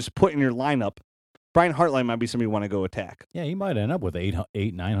to kind of just put in your lineup Brian Hartline might be somebody you want to go attack. Yeah, he might end up with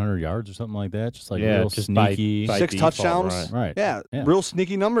 900 yards or something like that. Just like Yeah, real just sneaky. by 6 default, touchdowns. Right. Yeah, Yeah. real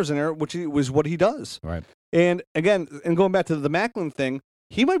sneaky numbers in there, which was what he does. Right. And again, and going back to the Macklin thing,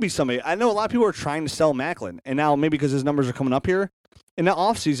 he might be somebody. I know a lot of people are trying to sell Macklin, and now maybe because his numbers are coming up here. In the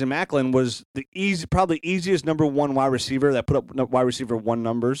offseason, Macklin was the probably easiest number 1 wide receiver that put up wide receiver 1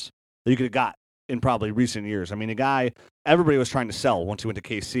 numbers that you could have got in probably recent years. I mean, a guy everybody was trying to sell once he went to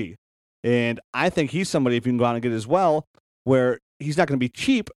KC. And I think he's somebody, if you can go out and get as well, where he's not going to be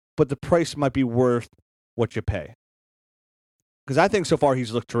cheap, but the price might be worth what you pay. Because I think so far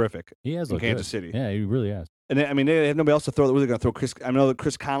he's looked terrific. He has in looked Kansas good. City. Yeah, he really has. And I mean, they have nobody else to throw. They're going to throw Chris. I know that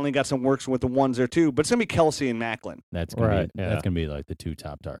Chris Conley got some works with the ones there too, but it's going to be Kelsey and Macklin. That's gonna Right, be yeah. that's gonna be like the 2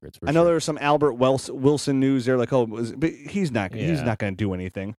 top targets. For I know sure. there was some Albert Wilson news there, like, but he's not. He's Yeah. not going to do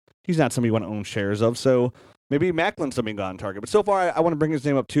anything. He's not somebody you want to own shares of. So maybe Macklin's somebody got on target. But so far, I want to bring his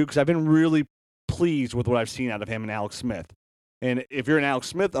name up too because I've been really pleased with what I've seen out of him and Alex Smith. And if you're an Alex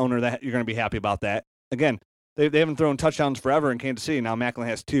Smith owner, that you're going to be happy about that. Again, they haven't thrown touchdowns forever in Kansas City. Now Macklin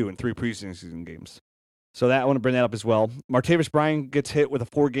has 2 in 3 preseason games. So that I want to bring that up as well. Martavis Bryant gets hit with a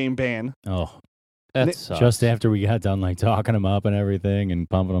 4-game ban. Oh, That sucks. just after we got done like talking him up and everything and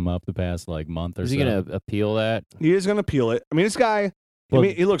pumping him up the past like month or Is so. he going to appeal that? He is going to appeal it. I mean, this guy, Well-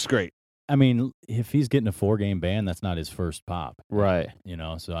 he looks great. I mean, if he's getting a 4-game ban, that's not his first pop. Right. You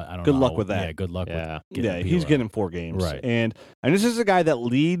know, so I don't Good know. luck with that. Yeah, good luck Yeah. with getting Yeah, appeal he's out. getting 4 games. Right. And this is a guy that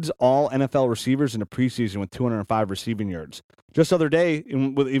leads all NFL receivers in the preseason with 205 receiving yards. Just the other day,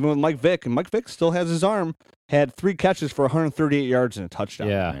 even with Mike Vick, and Mike Vick still has his arm, had 3 catches for 138 yards and a touchdown.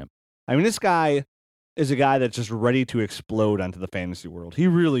 Yeah. I mean, this guy is a guy that's just ready to explode onto the fantasy world. He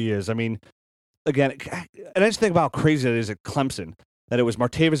really is. I mean, again, and I just think about how crazy that is at Clemson, that it was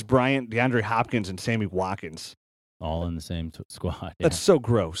Martavis Bryant, DeAndre Hopkins, and Sammy Watkins. All in the same squad. Yeah. That's so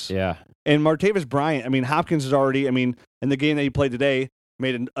gross. Yeah. And Martavis Bryant, I mean, Hopkins is already, I mean, in the game that he played today,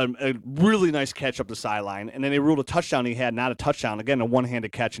 made a really nice catch up the sideline, and then they ruled a touchdown he had, not a touchdown. Again, a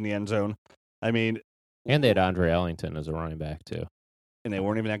one-handed catch in the end zone. I mean, And they had Andre Ellington as a running back, too. and they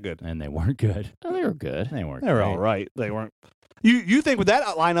weren't even that good. And they weren't good. Oh, they were good. They weren't. They were great. all right. They weren't. You think with that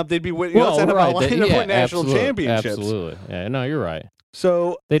lineup they'd be winning? Well, Let's end up right. lining up with national absolutely, championships. Absolutely. Yeah, no, you're right.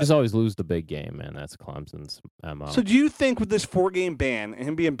 So, They just always lose the big game, man. That's Clemson's MO. so do you think with this 4-game ban and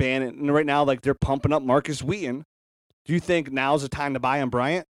him being banned, and right now like they're pumping up Marcus Wheaton, do you think now's the time to buy on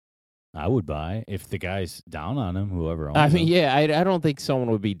Bryant? I would buy if the guy's down on him, whoever owns I mean, him. yeah, I don't think someone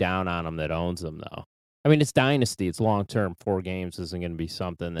would be down on him that owns them, though. I mean, it's Dynasty. It's long-term. 4 games isn't going to be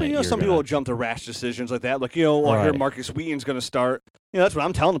something that But, you're some people will jump to rash decisions like that. Like, I heard Right. Marcus Wheaton's going to start. That's what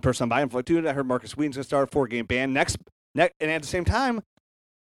I'm telling the person I'm buying for. Like, dude, I heard Marcus Wheaton's going to start a 4-game ban. And at the same time,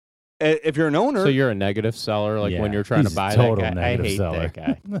 if you're an owner. So you're a negative seller, like when Yeah, you're trying to he's a buy total that guy. I negative hate seller. that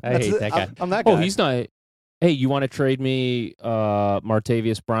guy. I That's hate it. that guy. I'm that guy. Oh, he's not. Hey, you want to trade me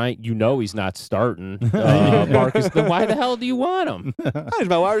Martavius Bryant? You know he's not starting. Marcus, then why the hell do you want him? He's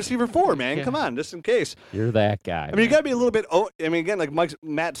my wide receiver 4, man. Yeah. Come on, just in case. You're that guy. I mean, you got to be a little bit. I mean, again, like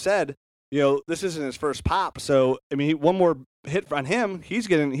Matt said, this isn't his first pop. So, I mean, one more hit on him, he's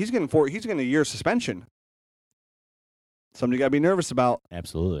getting a year suspension. Something you got to be nervous about.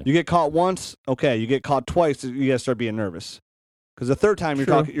 Absolutely. You get caught once, okay. You get caught twice, you got to start being nervous. Because the third time you're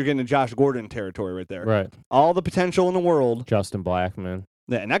True. you're getting to Josh Gordon territory right there. Right. All the potential in the world. Justin Blackman.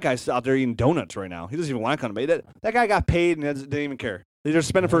 Yeah, and that guy's out there eating donuts right now. He doesn't even want to come to me. That guy got paid and didn't even care. They just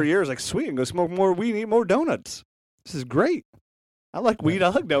spent it for a year. It's like, sweet, and go smoke more weed and eat more donuts. This is great. I like weed. I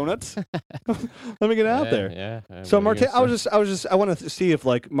like donuts. Let me get out there. Yeah. So what are you Marte, gonna say? I want to see if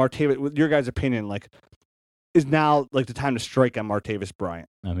like Martavis, with your guys' opinion, like, is now like the time to strike on Martavis Bryant.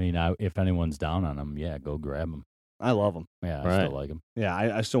 I mean, if anyone's down on him, yeah, go grab him. I love him. Yeah, I Right. still like him. Yeah,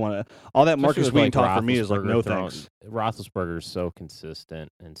 I still want to. All that Especially Marcus with, Wheaton like, talk for me is like, no Roethlisberger throwing- thanks. Roethlisberger's so consistent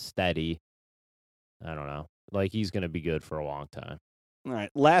and steady. I don't know. Like, he's going to be good for a long time. All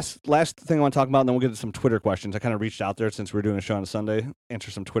right, last thing I want to talk about, and then we'll get to some Twitter questions. I kind of reached out there since we're doing a show on Sunday. Answer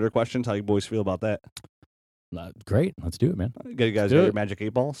some Twitter questions. How you boys feel about that? Great. Let's do it, man. You guys do got it. your magic 8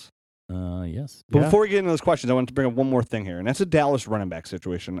 balls? Yes. But before we get into those questions, I want to bring up one more thing here, and that's a Dallas running back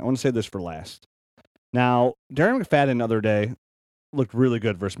situation. I want to say this for last. Now, Darren McFadden the other day looked really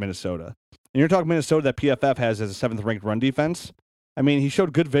good versus Minnesota. And you're talking Minnesota that PFF has as a 7th-ranked run defense. I mean, he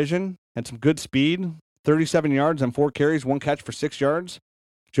showed good vision, had some good speed, 37 yards on 4 carries, 1 catch for 6 yards.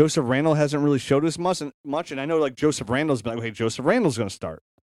 Joseph Randall hasn't really showed us much, and I know like Joseph Randall's been like, hey, Joseph Randall's going to start.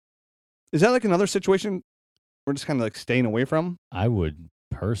 Is that like another situation we're just kind of like staying away from? I would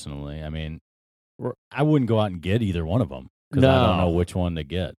personally. I mean, I wouldn't go out and get either one of them because I don't No. know which one to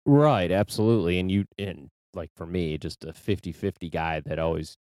get. Right, absolutely. And like for me, just a 50-50 guy that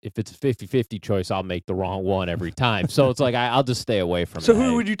always if it's a 50-50 choice, I'll make the wrong one every time. So it's like I'll just stay away from it. So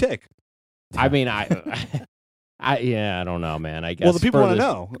who would you take? I mean, I don't know, man. I guess. Well, the people want to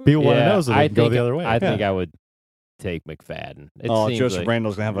know. People want to know, so they can go the other way. I think I would take McFadden. Joseph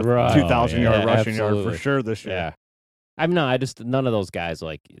Randall's gonna have a 2,000-yard rushing yard for sure this year. Yeah, none of those guys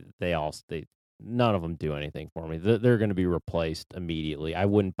none of them do anything for me. They're going to be replaced immediately. I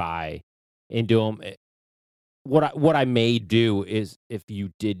wouldn't buy into them. What I may do is if you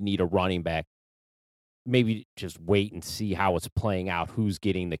did need a running back, maybe just wait and see how it's playing out, who's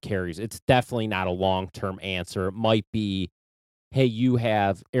getting the carries. It's definitely not a long-term answer. It might be, hey, you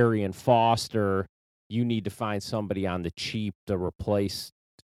have Arian Foster. You need to find somebody on the cheap to replace,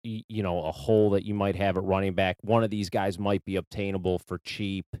 a hole that you might have at running back. One of these guys might be obtainable for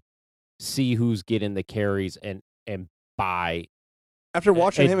cheap. See who's getting the carries and buy. After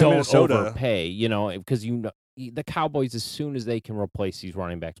watching him in Minnesota, don't overpay, because the Cowboys, as soon as they can replace these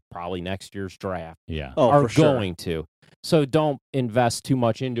running backs, probably next year's draft, are going to. So don't invest too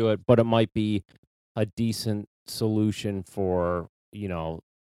much into it, but it might be a decent solution for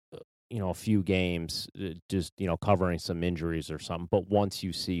a few games, just covering some injuries or something. But once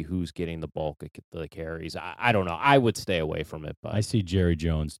you see who's getting the bulk of the carries, I don't know. I would stay away from it. But I see Jerry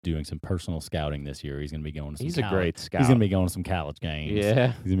Jones doing some personal scouting this year. He's going to be going to some. He's a great scout. He's going to be going to some college games. Yeah,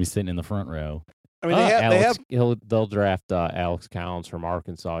 he's going to be sitting in the front row. I mean, they'll draft Alex Collins from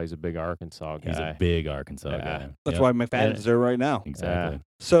Arkansas. He's a big Arkansas guy. He's a big Arkansas guy. That's why McFadden's there right now. Exactly.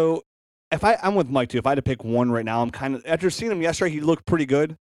 So if I'm with Mike too. If I had to pick one right now, I'm kind of, after seeing him yesterday, he looked pretty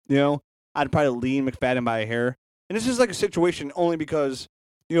good. I'd probably lean McFadden by a hair. And this is like a situation only because,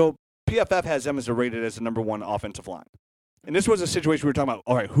 PFF has them rated as the number one offensive line. And this was a situation we were talking about,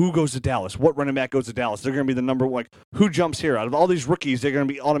 all right, who goes to Dallas? What running back goes to Dallas? They're going to be the number one. Who jumps here? Out of all these rookies, they're going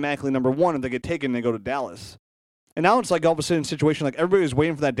to be automatically number one. If they get taken, they go to Dallas. And now it's like all of a sudden a situation like everybody was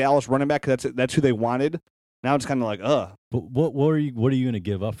waiting for that Dallas running back because that's who they wanted. Now it's kind of like, But what are you going to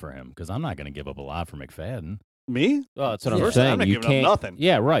give up for him? Because I'm not going to give up a lot for McFadden. Me? Well, that's what I'm saying. I'm not giving up nothing.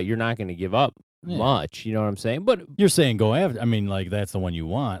 Yeah, right. You're not going to give up much. You know what I'm saying? But you're saying go after. I mean, like that's the one you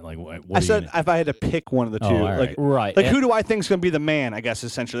want. Like what I said, if I had to pick one of the two, right. Like who do I think is going to be the man? I guess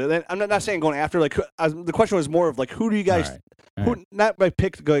essentially. I'm not saying going after. Like the question was more of like who do you guys? Who not by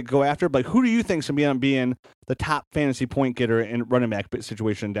pick go after, but like, who do you think is going to be being the top fantasy point getter in running back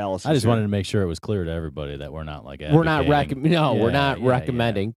situation in Dallas? I just wanted to make sure it was clear to everybody that we're not like we're not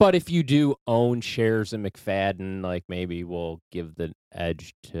recommending. But if you do own shares in McFadden, like maybe we'll give the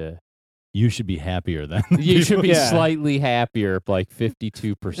edge to. You should be happier then. You should be slightly happier, like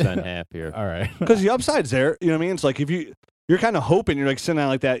 52% happier. All right, because the upside's there. You know what I mean? It's like if you're kind of hoping you're like sitting out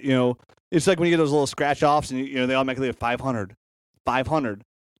like that. It's like when you get those little scratch offs and they automatically have 500,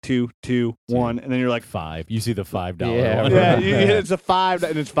 2, 2, 1, and then you're like 5. You see the $5. Yeah, you hit it's a $5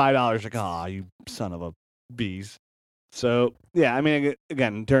 and it's $5. Like, you son of a bees. So yeah, I mean,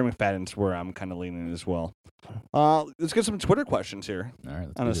 again, Terry McFadden's where I'm kind of leaning as well. Let's get some Twitter questions here. All right,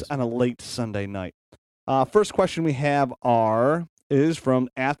 on a late Sunday night. First question we have is from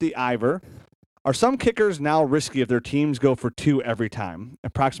 @the_Ivor. Are some kickers now risky if their teams go for 2 every time?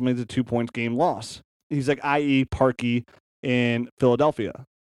 Approximately the 2 points game loss. He's like, i.e. Parkey in Philadelphia.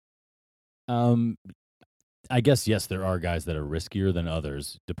 I guess, yes, there are guys that are riskier than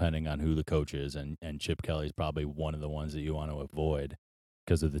others, depending on who the coach is, and Chip Kelly's probably one of the ones that you want to avoid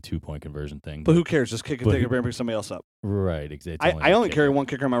because of the 2-point conversion thing. But who cares? Just kick it, take a break, and pick somebody else up. Right, exactly. I only carry one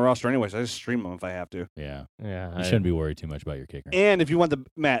kicker on my roster anyways. I just stream them if I have to. Yeah. You shouldn't be worried too much about your kicker. And if you want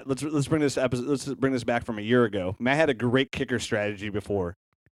Matt, let's bring this back from a year ago. Matt had a great kicker strategy before.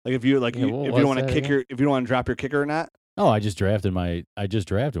 Like if you don't want to if you don't want to drop your kicker or not. Oh, I just drafted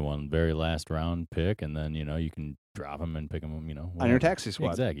one very last round pick, and then you can drop them and pick them, on your taxi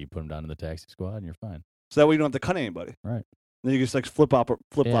squad. Exactly, you put them down to the taxi squad, and you're fine. So that way you don't have to cut anybody. Right. Then you just like flip flop,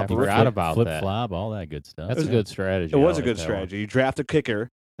 flip flop, all that good stuff. That's a good strategy. It was a good strategy. You draft a kicker, and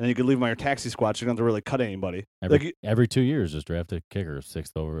then you could leave them on your taxi squad, so you don't have to really cut anybody. Every 2 years, just draft a kicker,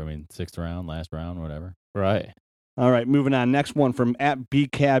 6th round, last round, whatever. Right. All right, moving on. Next one from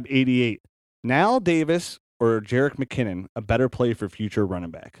 @BCab88. Nile Davis or Jerick McKinnon, a better play for future running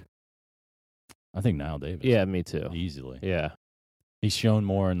back? I think Nile Davis. Yeah, me too. Easily. Yeah. He's shown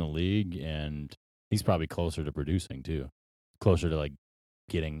more in the league, and he's probably closer to producing, too. Closer to, like,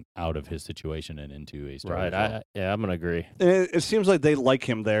 getting out of his situation and into a starting role. I'm going to agree. It seems like they like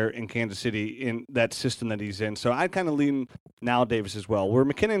him there in Kansas City in that system that he's in. So I'd kind of lean Nile Davis as well. Where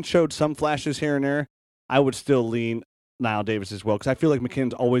McKinnon showed some flashes here and there, I would still lean Nile Davis as well, because I feel like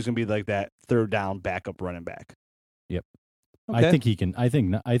McKinnon's always going to be like that third down backup running back. Yep. Okay. I think he can. I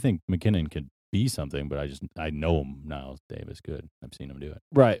think McKinnon could be something, but I know him now. Davis good. I've seen him do it.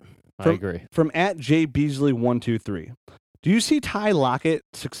 Right. I agree. From at J Beasley 123. Do you see Ty Lockett's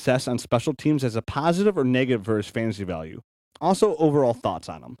success on special teams as a positive or negative for his fantasy value? Also, overall thoughts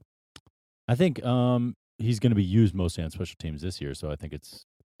on him. I think he's going to be used mostly on special teams this year, so I think it's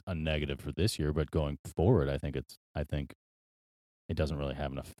a negative for this year. But going forward, I think it doesn't really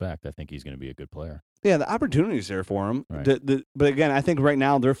have an effect. I think he's going to be a good player. Yeah, the opportunity's there for him. Right. But again, I think right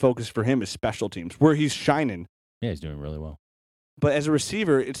now their focus for him is special teams, where he's shining. Yeah, he's doing really well. But as a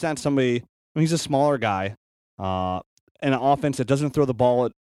receiver, it's not somebody. I mean, he's a smaller guy, and an offense that doesn't throw the ball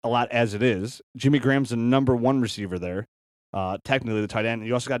a lot as it is. Jimmy Graham's the number one receiver there, technically the tight end.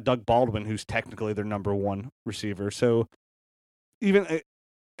 You also got Doug Baldwin, who's technically their number one receiver. So even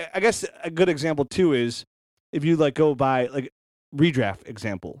I guess a good example too is if you go by redraft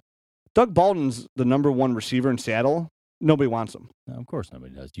example. Doug Baldwin's the number one receiver in Seattle. Nobody wants him. No, of course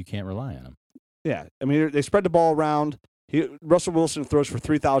nobody does. You can't rely on him. Yeah, I mean they spread the ball around. Russell Wilson throws for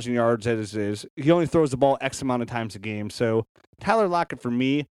 3,000 yards as it is. He only throws the ball X amount of times a game. So Tyler Lockett, for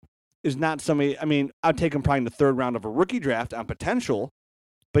me, is not somebody. I mean, I'd take him probably in the third round of a rookie draft on potential,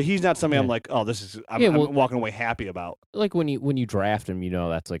 but he's not somebody I'm like, oh, this is. I'm walking away happy about. Like when you draft him,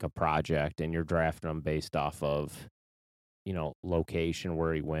 that's like a project, and you're drafting him based off of, location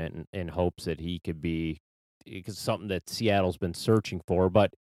where he went, in hopes that he could be, because something that Seattle's been searching for.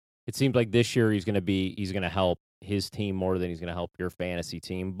 But it seems like this year he's going to help his team more than he's going to help your fantasy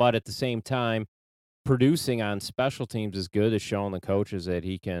team. But at the same time, producing on special teams is good. Is showing the coaches that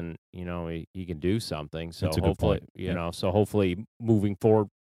he can, he can do something. So hopefully, so hopefully moving forward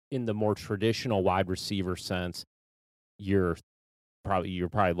in the more traditional wide receiver sense, you're probably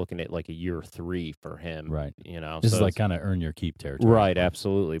looking at like a year 3 for him. Right. This is like kind of earn your keep territory. Right.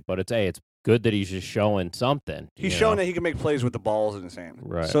 Absolutely. But it's good that he's just showing something. He's showing that he can make plays with the balls in his hand.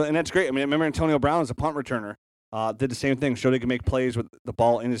 Right. So, and that's great. I mean, remember Antonio Brown as a punt returner. Did the same thing, showed he can make plays with the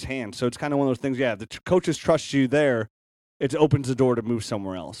ball in his hand. So it's kind of one of those things, the coaches trust you there. It opens the door to move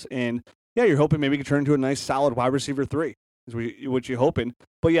somewhere else. And, you're hoping maybe you can turn into a nice, solid wide receiver 3, is what you're hoping.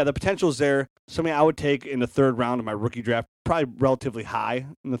 But, the potential is there. Something I would take in the third round of my rookie draft, probably relatively high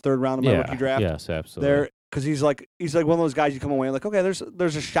in the third round of my rookie draft. Yes, absolutely. Because he's like one of those guys you come away like, okay, there's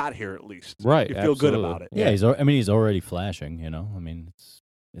a shot here at least. Right, you feel good about it. Yeah, he's already flashing. I mean,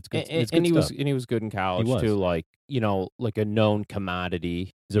 it's good. It's good stuff. He was good in college too. Like like a known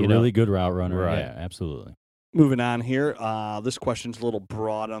commodity. He's a really good route runner. Right. Yeah, absolutely. Moving on here. This question's a little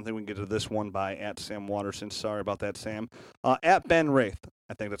broad. I don't think we can get to this one by at Sam Watterson. Sorry about that, Sam. At Ben Wraith,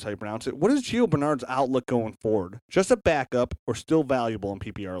 I think that's how you pronounce it. What is Gio Bernard's outlook going forward? Just a backup or still valuable in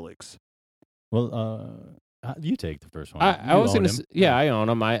PPR leagues? Well, you take the first one. I was going to I own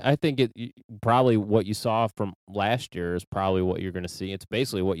him. I think probably what you saw from last year is probably what you're going to see. It's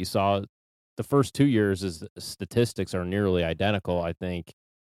basically what you saw the first 2 years. Is the statistics are nearly identical. I think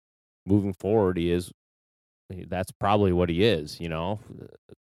moving forward, that's probably what he is. Do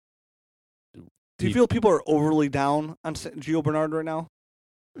you feel people are overly down on Gio Bernard right now?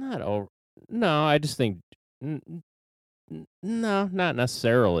 Not over. No, I just think no, not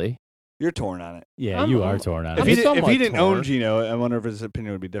necessarily. You're torn on it. Yeah, you are torn on it. If he didn't own Gino, I wonder if his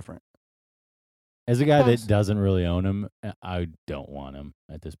opinion would be different. As a guy that doesn't really own him, I don't want him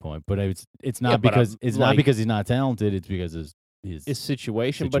at this point. But it's not because not because he's not talented. It's because his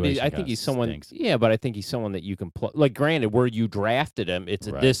situation. But I think he's someone. Stinks. Yeah, but I think he's someone that you can play. Like, granted, where you drafted him, it's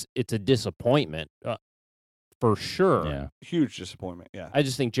a disappointment for sure. Yeah, huge disappointment. Yeah, I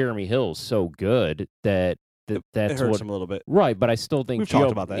just think Jeremy Hill's so good that. That's it hurts him a little bit. Right, but I still think we've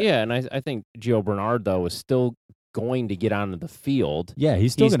talked about that. Yeah, and I think Gio Bernard, though, is still going to get onto the field. Yeah,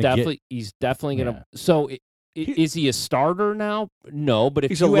 he's definitely going to. So is he a starter now? No, but if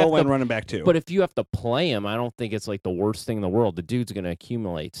he's a low-end running back, too. But if you have to play him, I don't think it's like the worst thing in the world. The dude's going to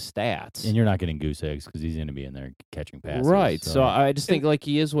accumulate stats. And you're not getting goose eggs because he's going to be in there catching passes. Right, so I just think like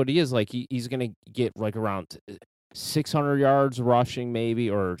he is what he is. Like he's going to get like around 600 yards rushing maybe,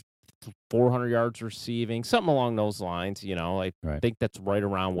 or 400 yards receiving, something along those lines. I think that's right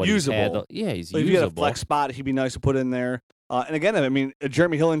around what usable. He's had. Yeah, he's usable. If you had a flex spot, he'd be nice to put in there. And again, I mean, a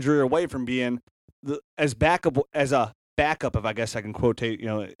Jeremy Hill injury away from being as a backup, if I guess I can quotate,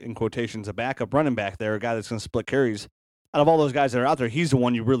 in quotations, a backup running back there, a guy that's going to split carries. Out of all those guys that are out there, he's the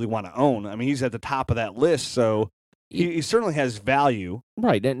one you really want to own. I mean, he's at the top of that list, so he certainly has value.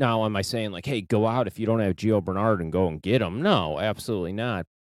 Right. Now, am I saying like, hey, go out if you don't have Gio Bernard and go and get him? No, absolutely not.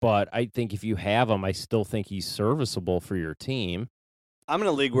 But I think if you have him, I still think he's serviceable for your team. I'm in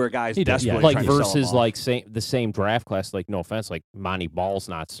a league where guys He does, yeah. desperately Like trying to sell versus him off. like the same draft class. Like no offense, like Monty Ball's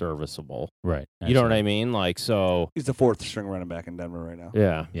not serviceable. Right. You know what I mean? Like so. He's the 4th string running back in Denver right now.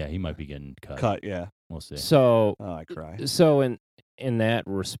 Yeah. Yeah, he might be getting cut. Cut, yeah. We'll see. So Oh, I cry. So in that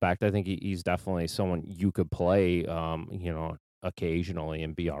respect, I think he's definitely someone you could play, occasionally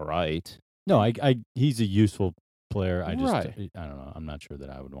and be all right. No, he's a useful player. I just, Right. I don't know. I'm not sure that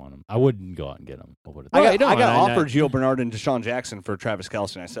I would want him. I wouldn't go out and get him. I I got offered Gio Bernard and Deshaun Jackson for Travis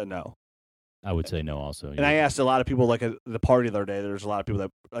Kelce, and I said no. I would say no also. And I asked a lot of people, like at the party the other day, there's a lot of people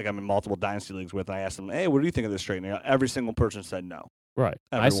that, like I'm in multiple Dynasty leagues with, and I asked them, hey, what do you think of this trade? And every single person said no. Right.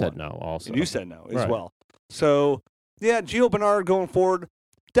 I Everyone. said no also. And you said no as Right. well. So, yeah, Gio Bernard going forward,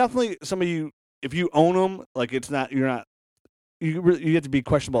 definitely some of you, if you own him, like you have to be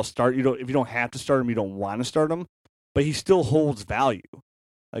questionable start. If you don't have to start him, you don't want to start him, but he still holds value.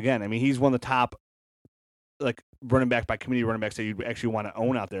 Again, I mean, he's one of the top, like, running back by committee running backs that you actually want to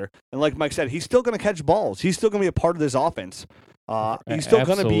own out there. And like Mike said, he's still going to catch balls. He's still going to be a part of this offense. He's still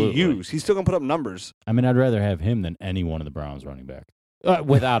going to be Absolutely. used. He's still going to put up numbers. I mean, I'd rather have him than any one of the Browns running back.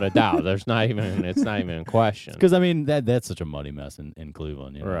 Without a doubt, it's not even in question. Because I mean, that's such a muddy mess in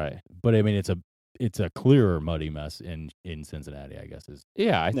Cleveland, you know? Right. But I mean, it's a clearer muddy mess in Cincinnati, I guess is.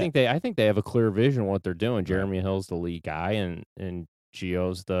 Yeah, I think they have a clear vision of what they're doing. Jeremy Hill's the lead guy, and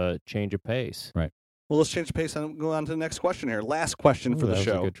Gio's the change of pace. Right. Well, let's change the pace and go on to the next question here. Last question for the That was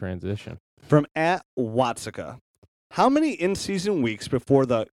show. a good transition. From @Watsika. How many in-season weeks before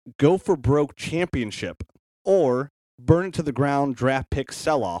the go for broke championship or burn it to the ground draft pick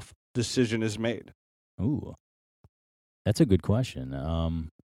sell-off decision is made? Ooh, that's a good question.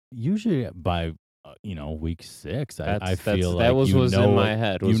 Usually by week 6, I feel like that was know in what, my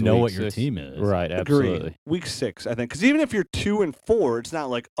head. you Was know week what your 6. team is. Right, Agreed. absolutely. Week 6, I think, because even if you're 2-4, it's not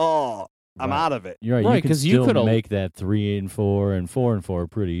like, oh, I'm Right. out of it. You're right. Right, you can 'cause you still could've- make that 3-4 and 4-4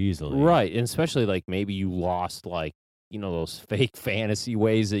 pretty easily. Right, and especially like maybe you lost like those fake fantasy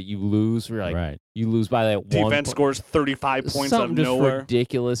ways that you lose. Where like Right. you lose by that Defense one scores 35 points out of something just nowhere.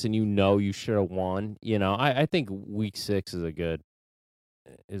 ridiculous, and you should have won. I think week 6 is a good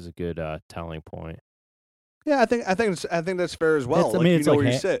telling point. Yeah, I think that's fair as well. I mean, you it's know like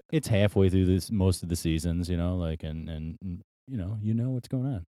where you sit. it's halfway through most of the seasons, and you know what's going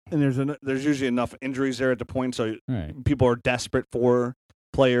on. And there's usually enough injuries there at the point, so Right. people are desperate for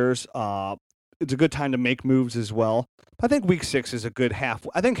players. It's a good time to make moves as well. I think week 6 is a good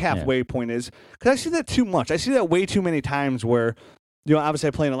halfway point is because I see that too much. I see that way too many times where, obviously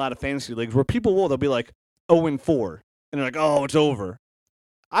I play in a lot of fantasy leagues where they'll be like 0-4 and they're like, oh, it's over.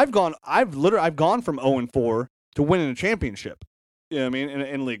 I've gone from 0-4 to winning a championship. You know what I mean?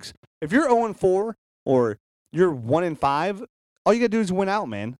 In leagues, if you're 0-4 or you're 1-5. All you gotta do is win out,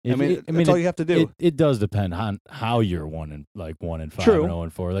 man. That's all you have to do. It does depend on how you're 1-5 True.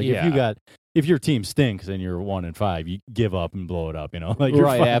 and 0-4. Like Yeah. if your team stinks and you're 1-5, you give up and blow it up. Like you're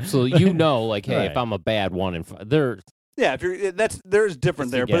Right, fine. absolutely. Like, hey, Right. if I'm a bad 1-5, Yeah, there's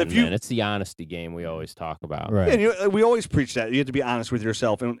different there. But if you, it's the honesty game we always talk about. Right. and we always preach that you have to be honest with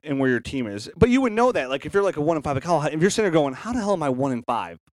yourself and where your team is. But you would know that, like if you're like a 1-5, like if you're sitting there going, how the hell am I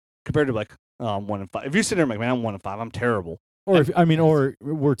 1-5 compared to like I'm 1-5? If you're sitting there like, man, I'm 1-5, I'm terrible. Or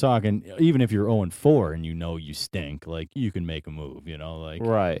we're talking even if you're 0-4 and you stink, like you can make a move.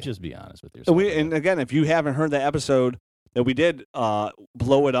 Right. Just be honest with yourself. And again, if you haven't heard that episode that we did,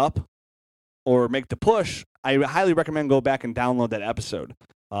 blow it up or make the push, I highly recommend go back and download that episode.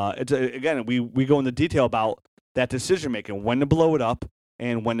 Again, we go into detail about that decision making, when to blow it up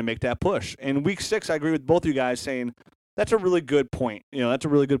and when to make that push. And week 6, I agree with both of you guys saying that's a really good point. That's a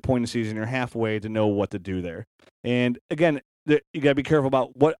really good point in the season. You're halfway to know what to do there. And again, you got to be careful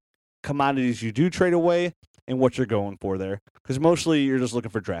about what commodities you do trade away and what you're going for there, because mostly you're just looking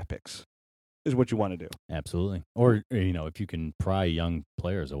for draft picks is what you want to do. Absolutely. Or if you can pry young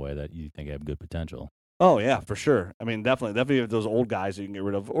players away that you think have good potential. Oh yeah, for sure. I mean, definitely those old guys that you can get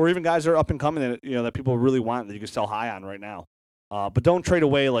rid of, or even guys that are up and coming that that people really want that you can sell high on right now. But don't trade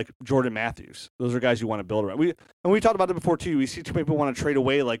away like Jordan Matthews. Those are guys you want to build around. We talked about it before too. We see too many people want to trade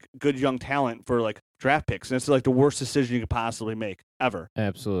away like good young talent for like draft picks, and it's like the worst decision you could possibly make ever.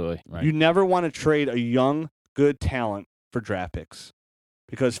 Absolutely. Right. You never want to trade a young, good talent for draft picks,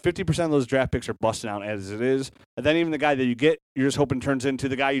 because 50% of those draft picks are busting out as it is, and then even the guy that you get, you're just hoping turns into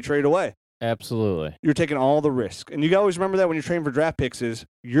the guy you trade away. Absolutely. You're taking all the risk, and you always remember that when you're trading for draft picks is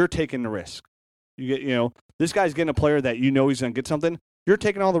you're taking the risk. You get, this guy's getting a player that he's going to get something. You're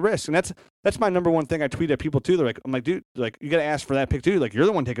taking all the risk, and that's my number one thing I tweet at people too. I'm like, dude, like you got to ask for that pick too. Like you're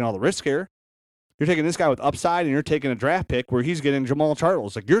the one taking all the risk here. You're taking this guy with upside, and you're taking a draft pick where he's getting Jamal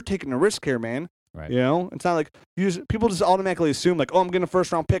Charles. Like you're taking a risk here, man. Right. You know, it's not like people just automatically assume like, oh, I'm getting a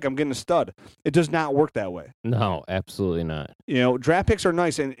first round pick, I'm getting a stud. It does not work that way. No, absolutely not. You know, draft picks are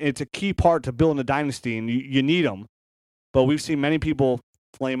nice, and it's a key part to building a dynasty, and you need them. But we've seen many people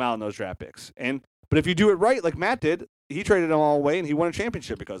flame out in those draft picks. But if you do it right, like Matt did, he traded them all away, and he won a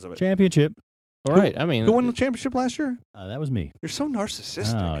championship because of it. Championship. All right. I mean, Who won the championship last year? That was me. You're so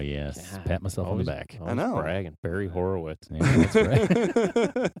narcissistic. Oh, yes. Pat myself on the back. I know. Bragging. Barry Horowitz. Yeah, that's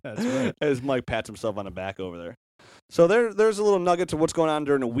right. That's right. As Mike pats himself on the back over there. So there's a little nugget to what's going on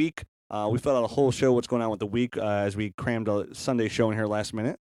during the week. We filled out a whole show what's going on with the week as we crammed a Sunday show in here last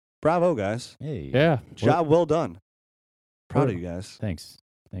minute. Bravo, guys. Hey. Yeah. Job well done. Proud of you guys. Thanks.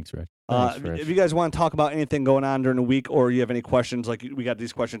 Thanks, Rich. Thanks, Rich. If you guys want to talk about anything going on during the week or you have any questions, like we got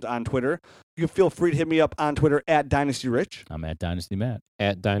these questions on Twitter, you can feel free to hit me up on Twitter at Dynasty Rich. I'm at Dynasty Matt.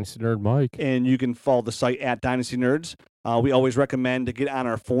 At Dynasty Nerd Mike. And you can follow the site at Dynasty Nerds. We always recommend to get on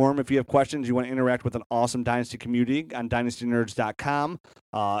our forum if you have questions. You want to interact with an awesome Dynasty community on dynastynerds.com.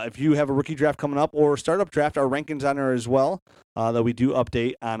 If you have a rookie draft coming up or startup draft, our rankings on there as well that we do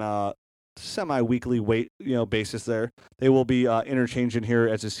update on a semi-weekly basis there. They will be interchanging here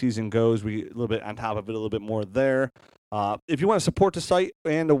as the season goes. We a little bit on top of it, a little bit more there. If you want to support the site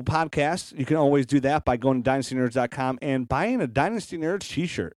and the podcast, you can always do that by going to dynastynerds.com and buying a Dynasty Nerds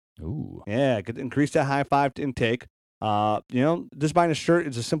t-shirt. Ooh. Yeah, increase that high five intake. Just buying a shirt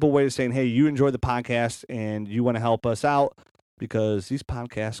is a simple way of saying, hey, you enjoy the podcast and you want to help us out because these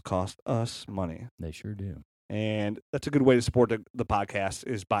podcasts cost us money. They sure do. And that's a good way to support the podcast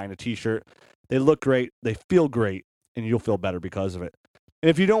is buying a t-shirt. They look great, they feel great, and you'll feel better because of it. And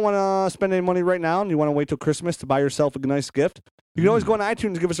if you don't want to spend any money right now and you want to wait till Christmas to buy yourself a nice gift, you can always go on iTunes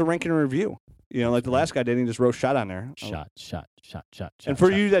and give us a ranking and review. You know, like the last guy did, he just wrote shot on there. Shot. And for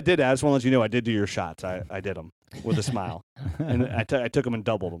you that did that, I just want to let you know I did do your shots. I did them with a smile. And I took them and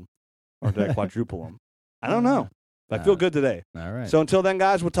doubled them. Or did I quadruple them? I don't know. I feel good today. All right. So until then,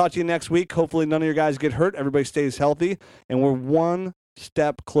 guys, we'll talk to you next week. Hopefully none of your guys get hurt. Everybody stays healthy. And we're one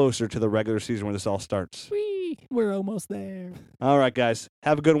step closer to the regular season when this all starts. We're almost there. All right, guys.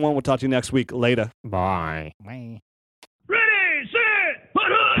 Have a good one. We'll talk to you next week. Later. Bye. Ready, set,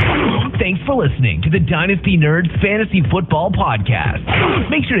 put up! Thanks for listening to the Dynasty Nerds Fantasy Football Podcast.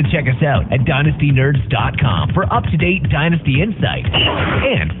 Make sure to check us out at dynastynerds.com for up-to-date Dynasty insight.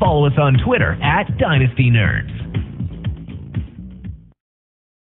 And follow us on Twitter at Dynasty Nerds.